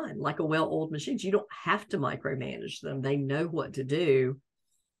run like a well-oiled machine. You don't have to micromanage them. They know what to do.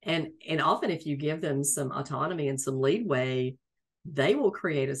 And often if you give them some autonomy and some leeway, they will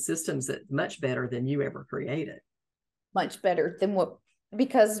create a systems that much better than you ever created. Much better than what,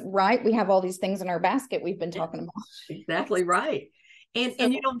 because we have all these things in our basket we've been talking about. Exactly right.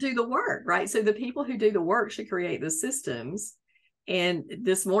 And you don't do the work, right? So the people who do the work should create the systems. And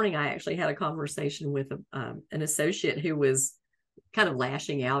this morning, I actually had a conversation with an associate who was kind of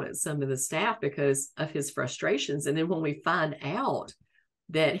lashing out at some of the staff because of his frustrations. And then when we find out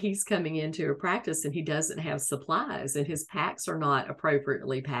that he's coming into a practice and he doesn't have supplies and his packs are not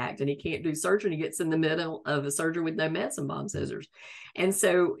appropriately packed and he can't do surgery, and he gets in the middle of a surgery with no medicine ball scissors. And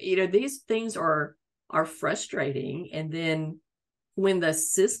so, these things are frustrating. And then when the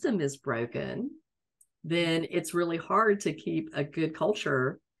system is broken, then it's really hard to keep a good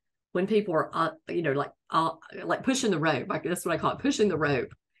culture when people are, like pushing the rope. Like, that's what I call it, pushing the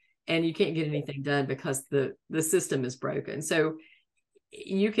rope, and you can't get anything done because the system is broken. So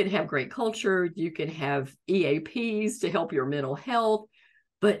you can have great culture, you can have EAPs to help your mental health,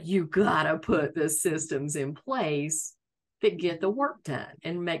 but you gotta put the systems in place that get the work done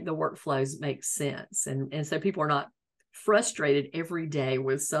and make the workflows make sense. And so people are not frustrated every day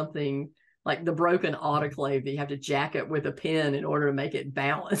with something like the broken autoclave that you have to jack up with a pin in order to make it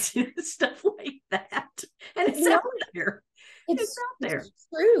balance, stuff like that. And it's out there. It's out there. It's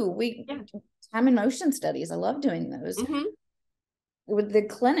true. Time and motion studies. I love doing those. Mm-hmm. With the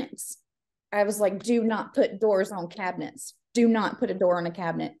clinics, I was like, do not put doors on cabinets. Do not put a door on a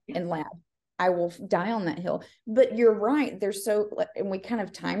cabinet in lab. I will die on that hill. But you're right. There's and we kind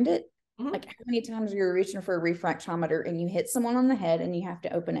of timed it. Mm-hmm. Like, how many times you're reaching for a refractometer and you hit someone on the head and you have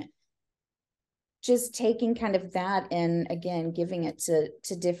to open it? Just taking kind of that and, again, giving it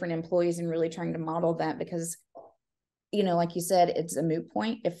to different employees and really trying to model that, because, like you said, it's a moot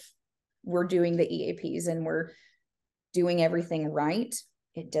point if we're doing the EAPs and we're doing everything right.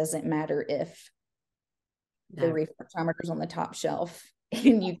 It doesn't matter if the refractometer's on the top shelf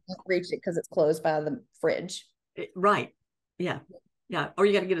and you can't reach it because it's closed by the fridge. Right. Yeah. Yeah. Or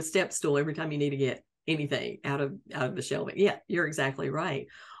you got to get a step stool every time you need to get anything out of the shelving. Yeah, you're exactly right.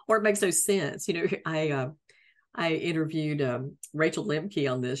 Or it makes no sense. I interviewed Rachel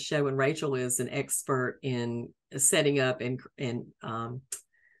Lemke on this show, and Rachel is an expert in setting up and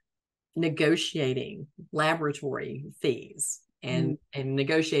negotiating laboratory fees and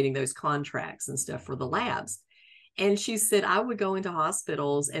negotiating those contracts and stuff for the labs. And she said, I would go into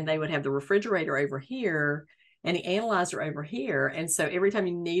hospitals and they would have the refrigerator over here and the analyzer over here. And so every time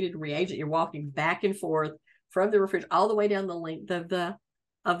you needed reagent, you're walking back and forth from the refrigerator all the way down the length of the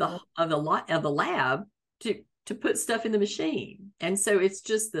lab to put stuff in the machine. And so it's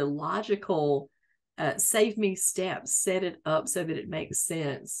just the logical save me steps, set it up so that it makes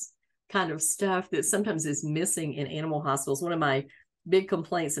sense kind of stuff that sometimes is missing in animal hospitals. One of my big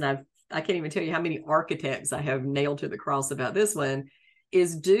complaints, and I can't even tell you how many architects I have nailed to the cross about this one,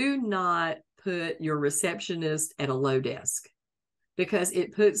 is do not put your receptionist at a low desk, because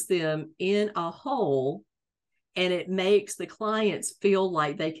it puts them in a hole and it makes the clients feel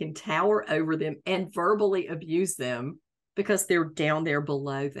like they can tower over them and verbally abuse them because they're down there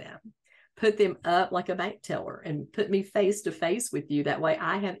below them. Put them up like a bank teller and put me face to face with you. That way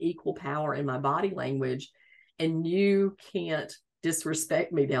I have equal power in my body language and you can't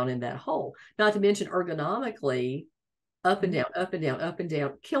disrespect me down in that hole. Not to mention ergonomically, up and down, up and down, up and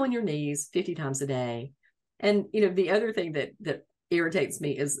down, killing your knees 50 times a day. And, the other thing that irritates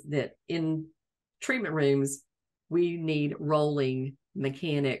me is that in treatment rooms, we need rolling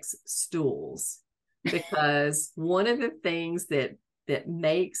mechanics stools, because one of the things that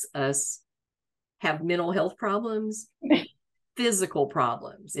makes us have mental health problems, physical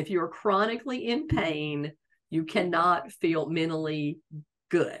problems. If you're chronically in pain, you cannot feel mentally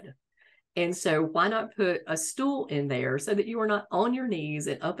good. And so why not put a stool in there so that you are not on your knees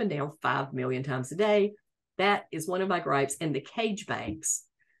and up and down 5 million times a day? That is one of my gripes. And the cage banks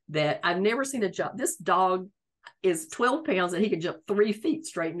that I've never seen a job. This dog is 12 pounds and he can jump 3 feet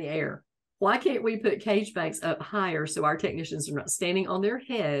straight in the air. Why can't we put cage banks up higher so our technicians are not standing on their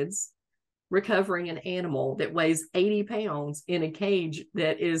heads recovering an animal that weighs 80 pounds in a cage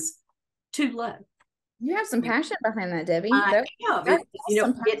that is too low? You have some passion behind that, Debbie.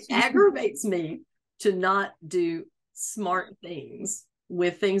 It aggravates me to not do smart things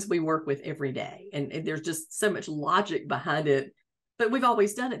with things we work with every day. And there's just so much logic behind it, but we've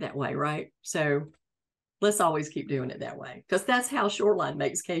always done it that way, right? So let's always keep doing it that way, because that's how Shoreline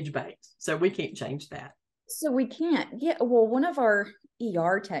makes cage banks. So we can't change that. So we can't. Yeah. Well, one of our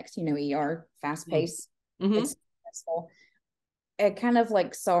ER techs, ER, fast paced, it's stressful. I kind of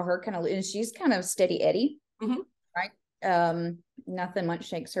like saw her and she's kind of steady Eddie, right? Nothing much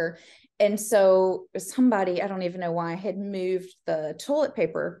shakes her. And so somebody, I don't even know why, had moved the toilet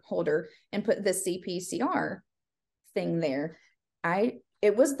paper holder and put the CPCR thing there.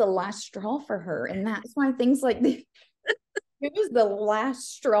 It was the last straw for her. And that's why things like this, it was the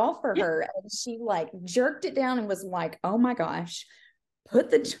last straw for her. And she jerked it down and was like, oh my gosh, put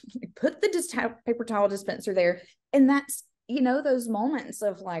the paper towel dispenser there. And that's, those moments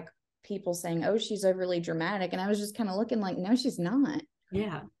of people saying, oh, she's overly dramatic. And I was just kind of looking like, no, she's not.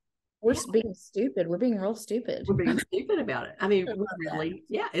 Yeah. We're being stupid. We're being real stupid. We're being stupid about it. I mean,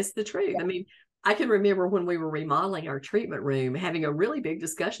 it's the truth. Yeah. I mean, I can remember when we were remodeling our treatment room, having a really big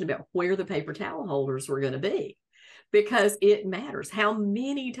discussion about where the paper towel holders were going to be, because it matters. How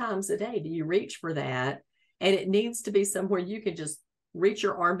many times a day do you reach for that? And it needs to be somewhere you can just reach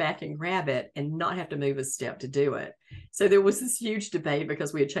your arm back and grab it and not have to move a step to do it. So there was this huge debate,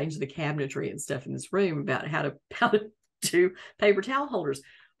 because we had changed the cabinetry and stuff in this room, about how to do paper towel holders.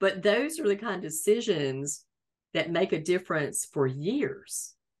 But those are the kind of decisions that make a difference for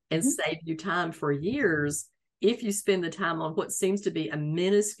years and save you time for years if you spend the time on what seems to be a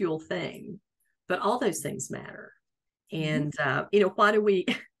minuscule thing. But all those things matter. And why do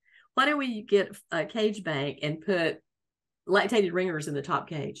why don't we get a cage bank and put lactated ringers in the top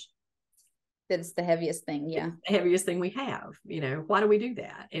cage? That's the heaviest thing. Yeah. It's the heaviest thing we have. Why do we do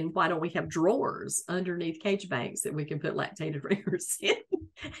that? And why don't we have drawers underneath cage banks that we can put lactated ringers in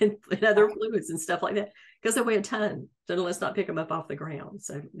and other fluids and stuff like that? Because they weigh a ton. So let's not pick them up off the ground.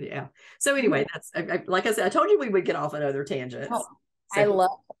 So, yeah. So anyway, that's like I said, I told you we would get off on other tangents. Oh, so, I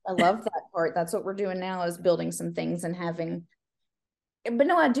love that part. That's what we're doing now, is building some things and having, but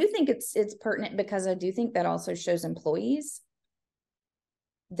no, I do think it's pertinent, because I do think that also shows employees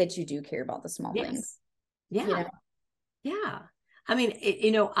that you do care about the small things. Yeah. Yeah. I mean,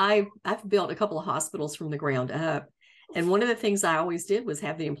 I've built a couple of hospitals from the ground up. And one of the things I always did was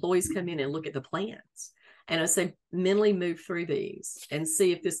have the employees come in and look at the plans. And I say, mentally move through these and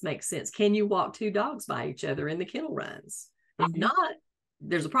see if this makes sense. Can you walk two dogs by each other in the kennel runs? If not,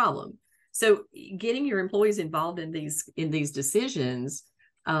 there's a problem. So getting your employees involved in these decisions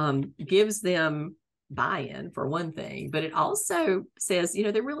gives them buy-in, for one thing, but it also says,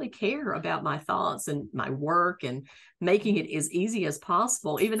 they really care about my thoughts and my work and making it as easy as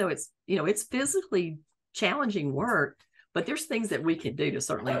possible, even though it's physically challenging work, but there's things that we can do to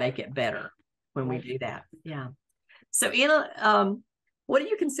certainly make it better when we do that. Yeah. So Anna, what do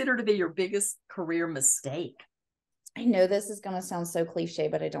you consider to be your biggest career mistake? I know this is going to sound so cliche,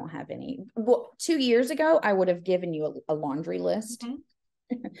 but I don't have any. Well, 2 years ago, I would have given you a laundry list. Mm-hmm.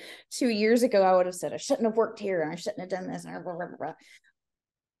 2 years ago, I would have said, I shouldn't have worked here, and I shouldn't have done this, and blah, blah, blah.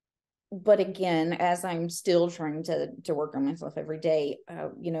 But again, as I'm still trying to work on myself every day,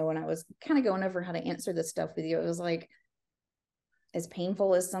 when I was kind of going over how to answer this stuff with you, it was like, as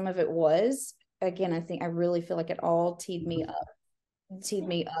painful as some of it was, again, I really feel like it all teed me up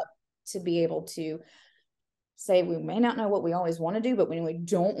to be able to say, we may not know what we always want to do, but when we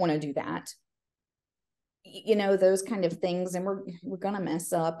don't want to do that, those kind of things, and we're going to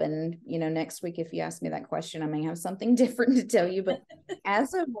mess up. And, next week, if you ask me that question, I may have something different to tell you, but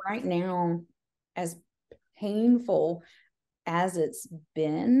as of right now, as painful as it's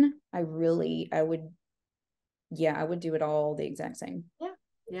been, I would do it all the exact same.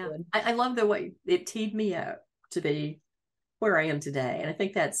 Yeah. I love the way it teed me up to be where I am today. And I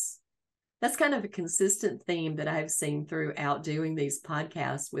think that's kind of a consistent theme that I've seen throughout doing these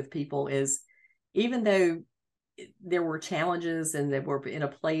podcasts with people, is even though there were challenges and they were in a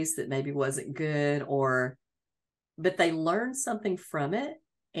place that maybe wasn't good, but they learned something from it,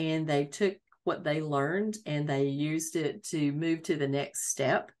 and they took what they learned and they used it to move to the next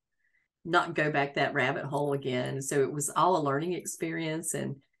step, not go back that rabbit hole again. So it was all a learning experience.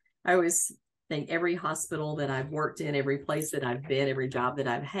 And I always think every hospital that I've worked in, every place that I've been, every job that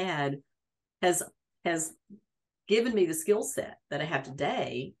I've had has given me the skill set that I have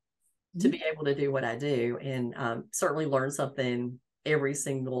today to be able to do what I do, and certainly learn something every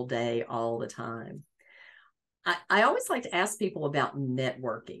single day, all the time. I always like to ask people about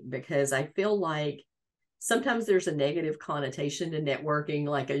networking, because I feel like sometimes there's a negative connotation to networking,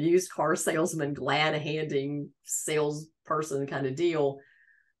 like a used car salesman, glad-handing salesperson kind of deal.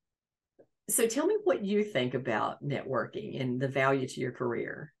 So tell me what you think about networking and the value to your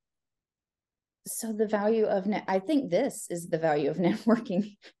career. So the value of I think this is the value of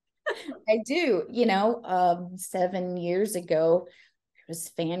networking. I do. 7 years ago, I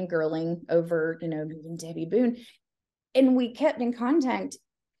was fangirling over, Debbie Boone, and we kept in contact,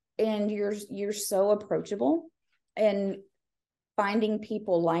 and you're so approachable, and finding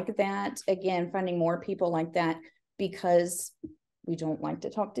people like that, again, finding more people like that, because we don't like to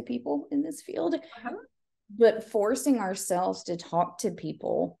talk to people in this field, but forcing ourselves to talk to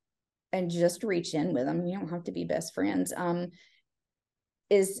people and just reach in with them. You don't have to be best friends.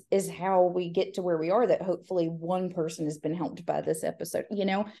 Is how we get to where we are, that hopefully one person has been helped by this episode,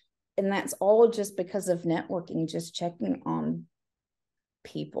 and that's all just because of networking, just checking on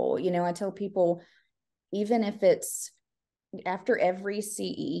people. I tell people, even if it's after every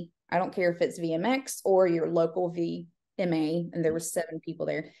CE, I don't care if it's VMX or your local VMA, and there were 7 people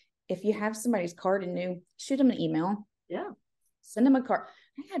there. If you have somebody's card and new, shoot them an email. Yeah. Send them a card.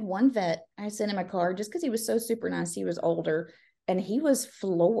 I had one vet, I sent him a card just because he was so super nice. He was older, and he was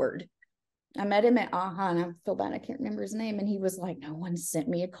floored. I met him at AHA, and I feel bad I can't remember his name. And he was like, no one sent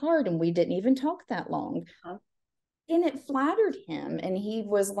me a card, and we didn't even talk that long. And it flattered him. And he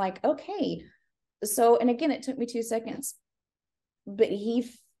was like, okay. So, and again, it took me 2 seconds. But he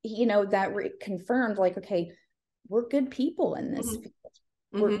that confirmed, like, okay, we're good people in this field.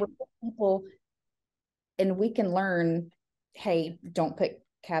 We're good people, and we can learn, hey, don't put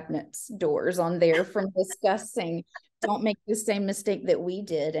cabinets doors on there from discussing. Don't make the same mistake that we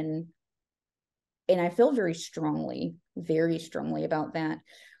did. And I feel very strongly about that.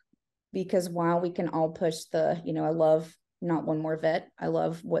 because while we can all push the, I love Not One More Vet, I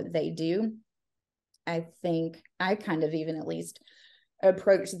love what they do, I think I kind of even at least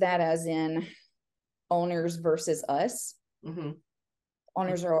approach that as in owners versus us. Mm-hmm.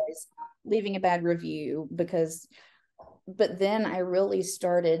 Owners are always leaving a bad review but then I really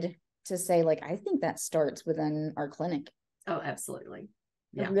started to say, like, I think that starts within our clinic. Oh, absolutely.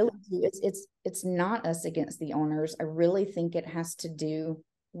 Yeah. I really do. It's not us against the owners. I really think it has to do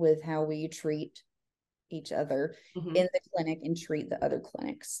with how we treat each other in the clinic and treat the other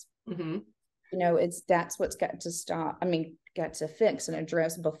clinics. That's what's got to stop. I mean, got to fix and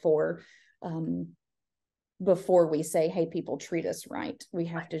address before we say, hey, people, treat us right. We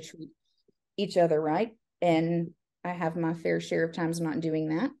have to treat each other right. And I have my fair share of times not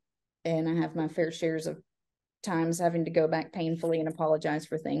doing that. And I have my fair shares of times having to go back painfully and apologize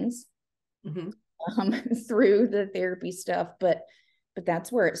for things through the therapy stuff. But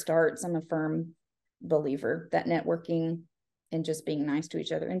that's where it starts. I'm a firm believer that networking and just being nice to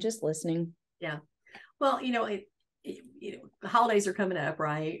each other and just listening. Yeah. Well, the holidays are coming up,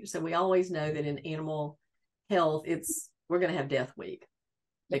 right? So we always know that in animal health, we're going to have death week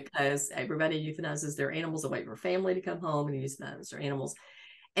because everybody euthanizes their animals and wait for family to come home and euthanize their animals.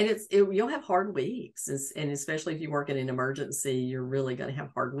 And you'll have hard weeks. And especially if you work in an emergency, you're really going to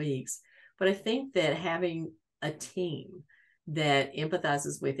have hard weeks. But I think that having a team that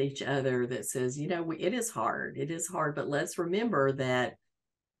empathizes with each other, that says, it is hard, but let's remember that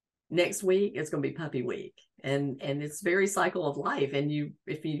next week it's going to be puppy week, and it's very cycle of life. And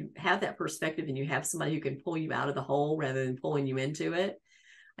if you have that perspective and you have somebody who can pull you out of the hole rather than pulling you into it,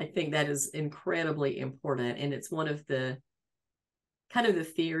 I think that is incredibly important. And it's one of the kind of the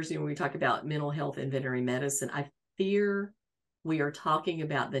fears, when we talk about mental health and veterinary medicine, I fear we are talking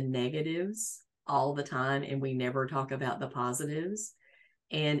about the negatives all the time and we never talk about the positives.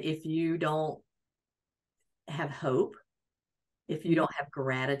 And if you don't have hope, if you don't have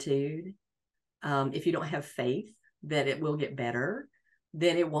gratitude, if you don't have faith that it will get better,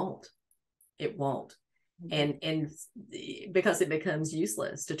 then it won't. And because it becomes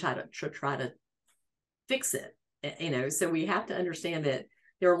useless to try to fix it. So we have to understand that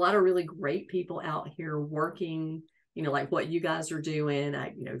there are a lot of really great people out here working, like what you guys are doing.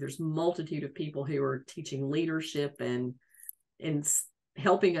 There's a multitude of people who are teaching leadership and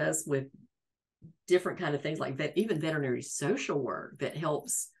helping us with different kind of things, like even veterinary social work that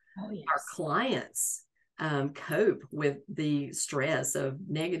helps our clients cope with the stress of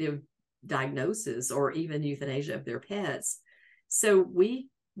negative diagnosis or even euthanasia of their pets. So we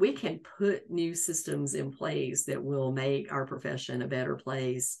can put new systems in place that will make our profession a better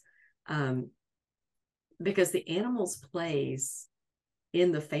place, because the animal's place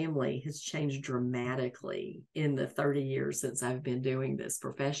in the family has changed dramatically in the 30 years since I've been doing this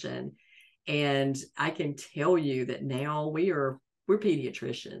profession. And I can tell you that now we're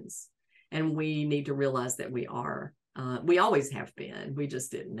pediatricians, and we need to realize that we are. We always have been. We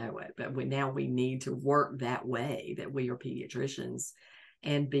just didn't know it. But now we need to work that way, that we are pediatricians,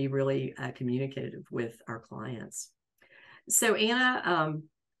 and be really communicative with our clients. So Anna,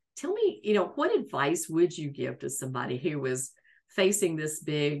 tell me, what advice would you give to somebody who was facing this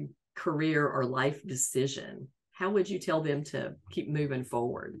big career or life decision? How would you tell them to keep moving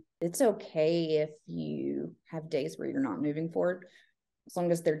forward? It's okay if you have days where you're not moving forward, as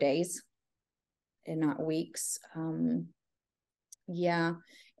long as they're days and not weeks.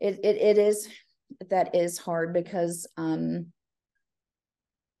 It is, that is hard, because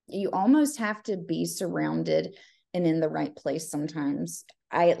you almost have to be surrounded and in the right place sometimes.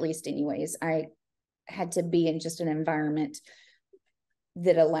 At least anyways, I had to be in just an environment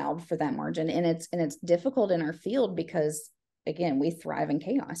that allowed for that margin. And it's difficult in our field because, again, we thrive in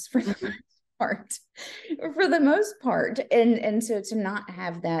chaos for the most part. And so to not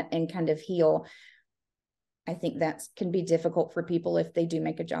have that and kind of heal, I think that can be difficult for people if they do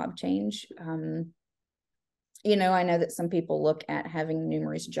make a job change. I know that some people look at having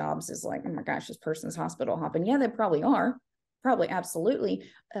numerous jobs as like, oh my gosh, this person's hospital hopping. Yeah, they probably are. Probably, absolutely.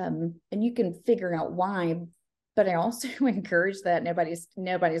 And you can figure out why. But I also encourage that nobody's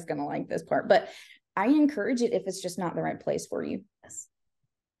going to like this part, but I encourage it if it's just not the right place for you. Yes.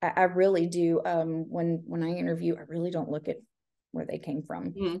 I really do. When I interview, I really don't look at where they came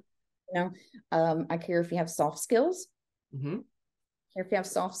from. I care if you have soft skills. Care if you have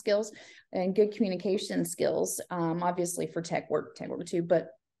soft skills and good communication skills. Obviously for tech work too, but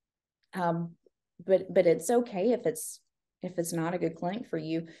it's okay if it's not a good clinic for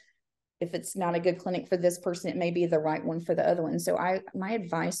you. If it's not a good clinic for this person, it may be the right one for the other one. So my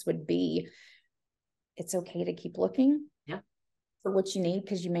advice would be, it's okay to keep looking. Yeah. for what you need,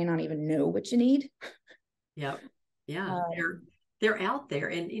 because you may not even know what you need. Yep. Yeah. Um, They're out there.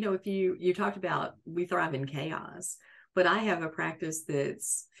 And if you talked about we thrive in chaos, but I have a practice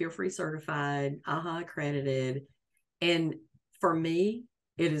that's Feel Free certified, AHA accredited. And for me,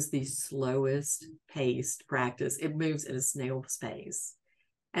 it is the slowest paced practice. It moves at a snail's pace.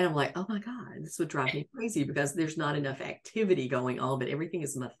 And I'm like, oh my God, this would drive me crazy because there's not enough activity going on, but everything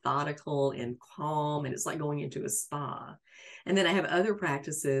is methodical and calm. And it's like going into a spa. And then I have other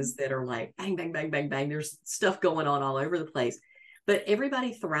practices that are like bang, bang, bang, bang, bang. There's stuff going on all over the place. But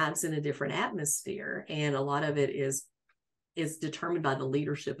everybody thrives in a different atmosphere. And a lot of it is determined by the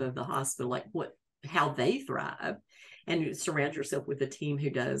leadership of the hospital, like how they thrive. And you surround yourself with a team who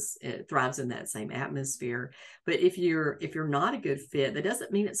thrives in that same atmosphere. But if you're not a good fit, that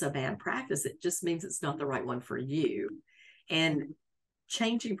doesn't mean it's a bad practice. It just means it's not the right one for you. And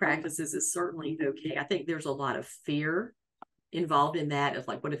changing practices is certainly okay. I think there's a lot of fear involved in that. Of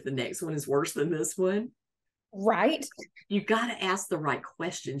like, what if the next one is worse than this one? right. You've got to ask the right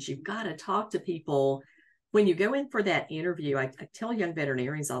questions. You've got to talk to people. When you go in for that interview, I tell young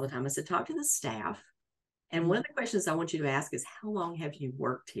veterinarians all the time, I said, talk to the staff. And one of the questions I want you to ask is, how long have you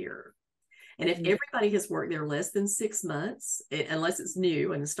worked here? And if everybody has worked there less than 6 months, unless it's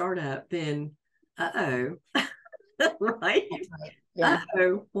new and a startup, then right? Yeah.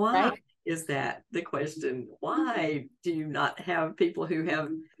 Why Right. is that the question? Why do you not have people who have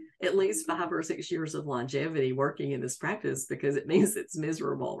at least 5 or 6 years of longevity working in this practice? Because it means it's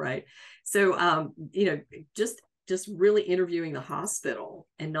miserable, right? So, just really interviewing the hospital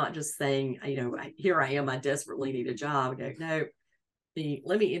and not just saying, here I am, I desperately need a job. Go, no,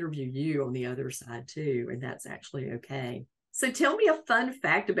 let me interview you on the other side too. And that's actually okay. So tell me a fun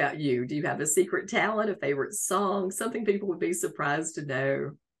fact about you. Do you have a secret talent, a favorite song, something people would be surprised to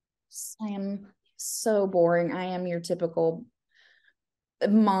know? I am so boring. I am your typical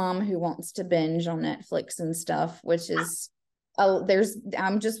mom who wants to binge on Netflix and stuff, which is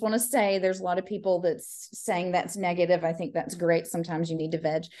I'm just want to say there's a lot of people that's saying that's negative. I think that's great. Sometimes you need to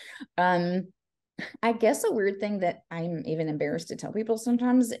veg. I guess a weird thing that I'm even embarrassed to tell people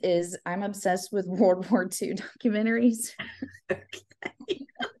sometimes is I'm obsessed with World War II documentaries. Okay.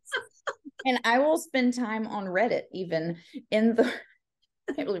 And I will spend time on Reddit, even in the,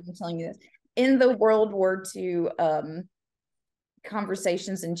 I can't believe I'm telling you this, in the World War II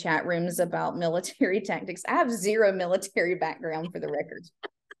conversations and chat rooms about military tactics. I have zero military background, for the record.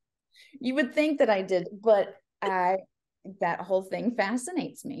 You would think that I did, but that whole thing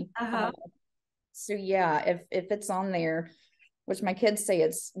fascinates me. So yeah, if it's on there, which my kids say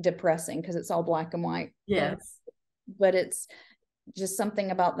it's depressing because it's all black and white. Yes. But it's just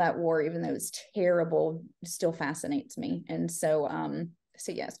something about that war, even though it's terrible, still fascinates me. And so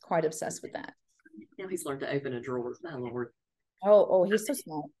yes, quite obsessed with that. Now he's learned to open a drawer. My Lord. Oh, he's so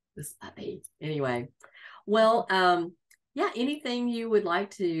small. This puppy. Anyway. Well, yeah, anything you would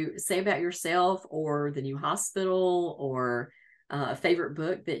like to say about yourself or the new hospital, or a favorite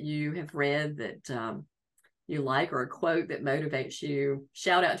book that you have read that you like, or a quote that motivates you?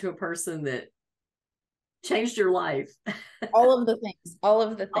 Shout out to a person that changed your life. All of the things. All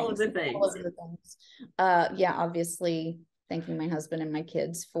of the things. All of the things. All of the things. Yeah, obviously thanking my husband and my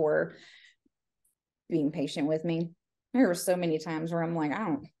kids for being patient with me. There were so many times where I'm like,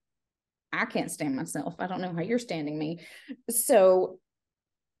 I can't stand myself. I don't know how you're standing me. So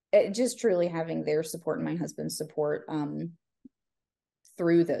just truly having their support and my husband's support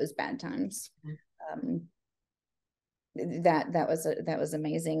through those bad times. That was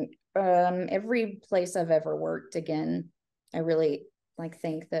amazing. Every place I've ever worked, again, I really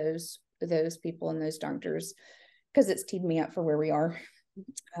thank those people and those doctors, because it's teed me up for where we are.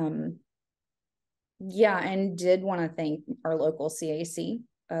 Yeah, and did want to thank our local CAC,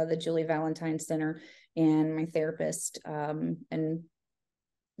 the Julie Valentine Center, and my therapist and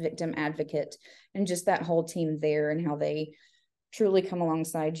victim advocate, and just that whole team there, and how they truly come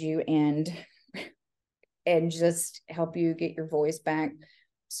alongside you and just help you get your voice back,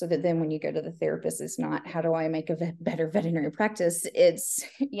 so that then when you go to the therapist, it's not, how do I make a better veterinary practice? It's,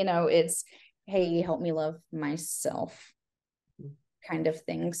 it's, hey, help me love myself kind of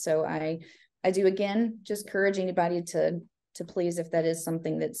thing. So I do, again, just encourage anybody to please, if that is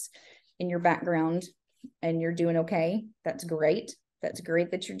something that's in your background and you're doing okay, that's great. That's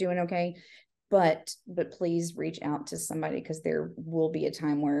great that you're doing okay. But please reach out to somebody, because there will be a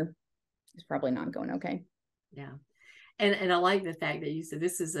time where it's probably not going okay. Yeah. And I like the fact that you said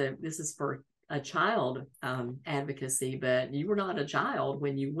this is for a child advocacy, but you were not a child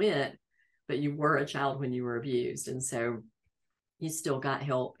when you went, but you were a child when you were abused. And so you still got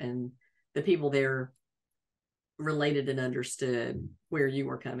help, and the people there related and understood where you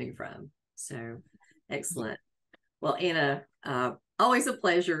were coming from. So excellent. Well, Anna, always a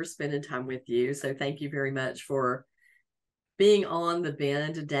pleasure spending time with you. So thank you very much for being on the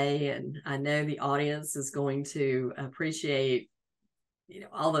Bend today. And I know the audience is going to appreciate,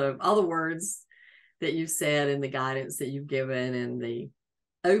 all the words that you've said and the guidance that you've given and the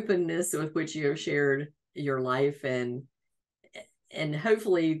openness with which you have shared your life, and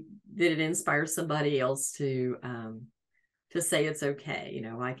hopefully that it inspires somebody else to say it's okay.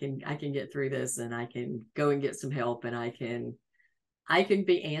 I can get through this, and I can go and get some help, and I can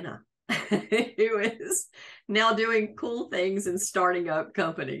be Anna who is now doing cool things and starting up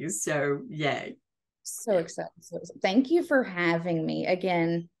companies. So yay. So excited. Thank you for having me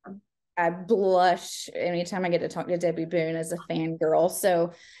again. I blush anytime I get to talk to Debbie Boone as a fangirl.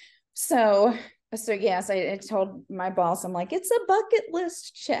 So yes, I told my boss, I'm like, it's a bucket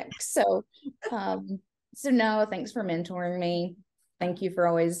list check. So no, thanks for mentoring me. Thank you for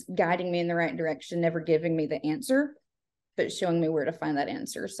always guiding me in the right direction, never giving me the answer, but showing me where to find that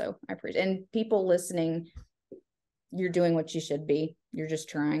answer. So I appreciate it. And people listening, you're doing what you should be. You're just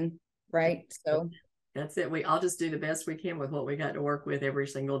trying, right? So that's it. We all just do the best we can with what we got to work with every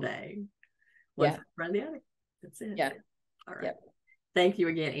single day. One from the other. That's it. Yeah. All right. Yep. Thank you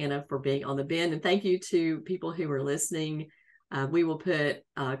again, Anna, for being on the Bend. And thank you to people who are listening. We will put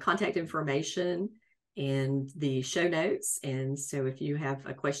contact information in the show notes. And so if you have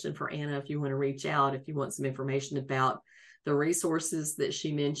a question for Anna, if you want to reach out, if you want some information about the resources that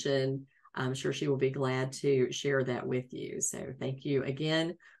she mentioned, I'm sure she will be glad to share that with you. So thank you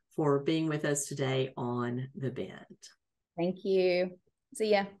again for being with us today on the Bend. Thank you.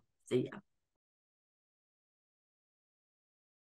 See ya. See ya.